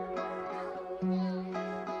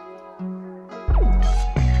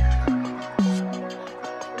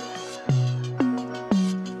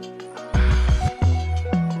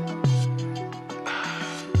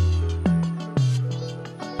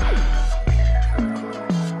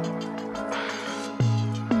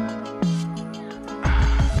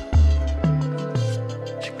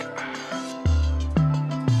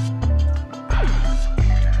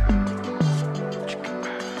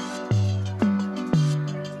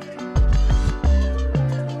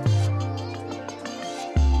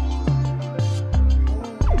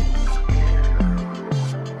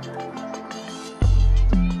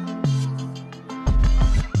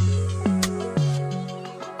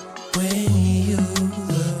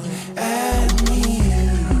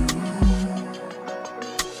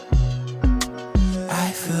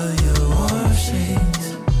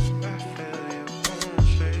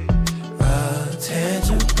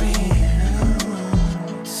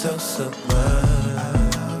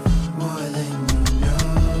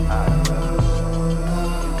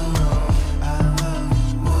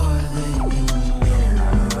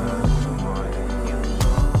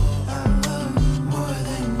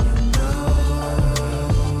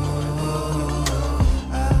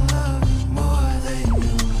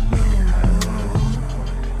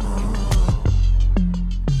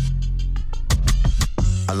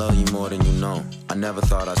 Never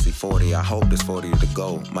thought I'd see 40, I hope there's 40 to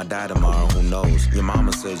go. My dad tomorrow, who knows? Your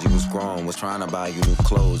mama says you was grown, was trying to buy you new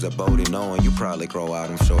clothes. At Bodie knowing you probably grow out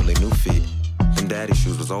them shortly new feet. Them daddy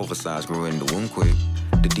shoes was oversized, grew in the womb quick.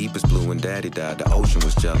 out the deepest blue. When daddy died, the ocean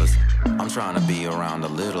was jealous. I'm trying to be around a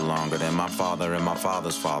little longer than my father and my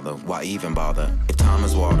father's father. Why even bother? If time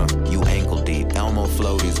is water, you ankle deep. Elmo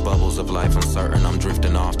floaties, bubbles of life uncertain. I'm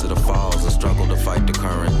drifting off to the falls and struggle to fight the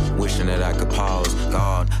current. Wishing that I could pause.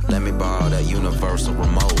 God, let me borrow that universal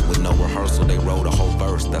remote. With no rehearsal, they wrote a whole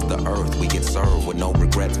verse. That's the earth we get served. With no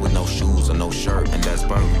regrets, with no shoes or no shirt. And that's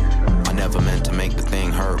birth. I never meant to make the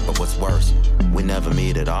thing hurt, but what's worse, we never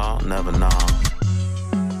meet at all, never know.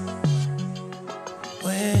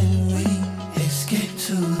 When we escape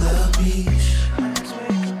to the beach, let's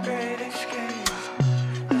make a great escape.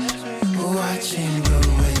 Watching the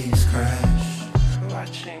waves crash,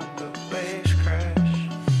 watching the waves crash.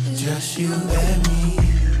 Just you and me.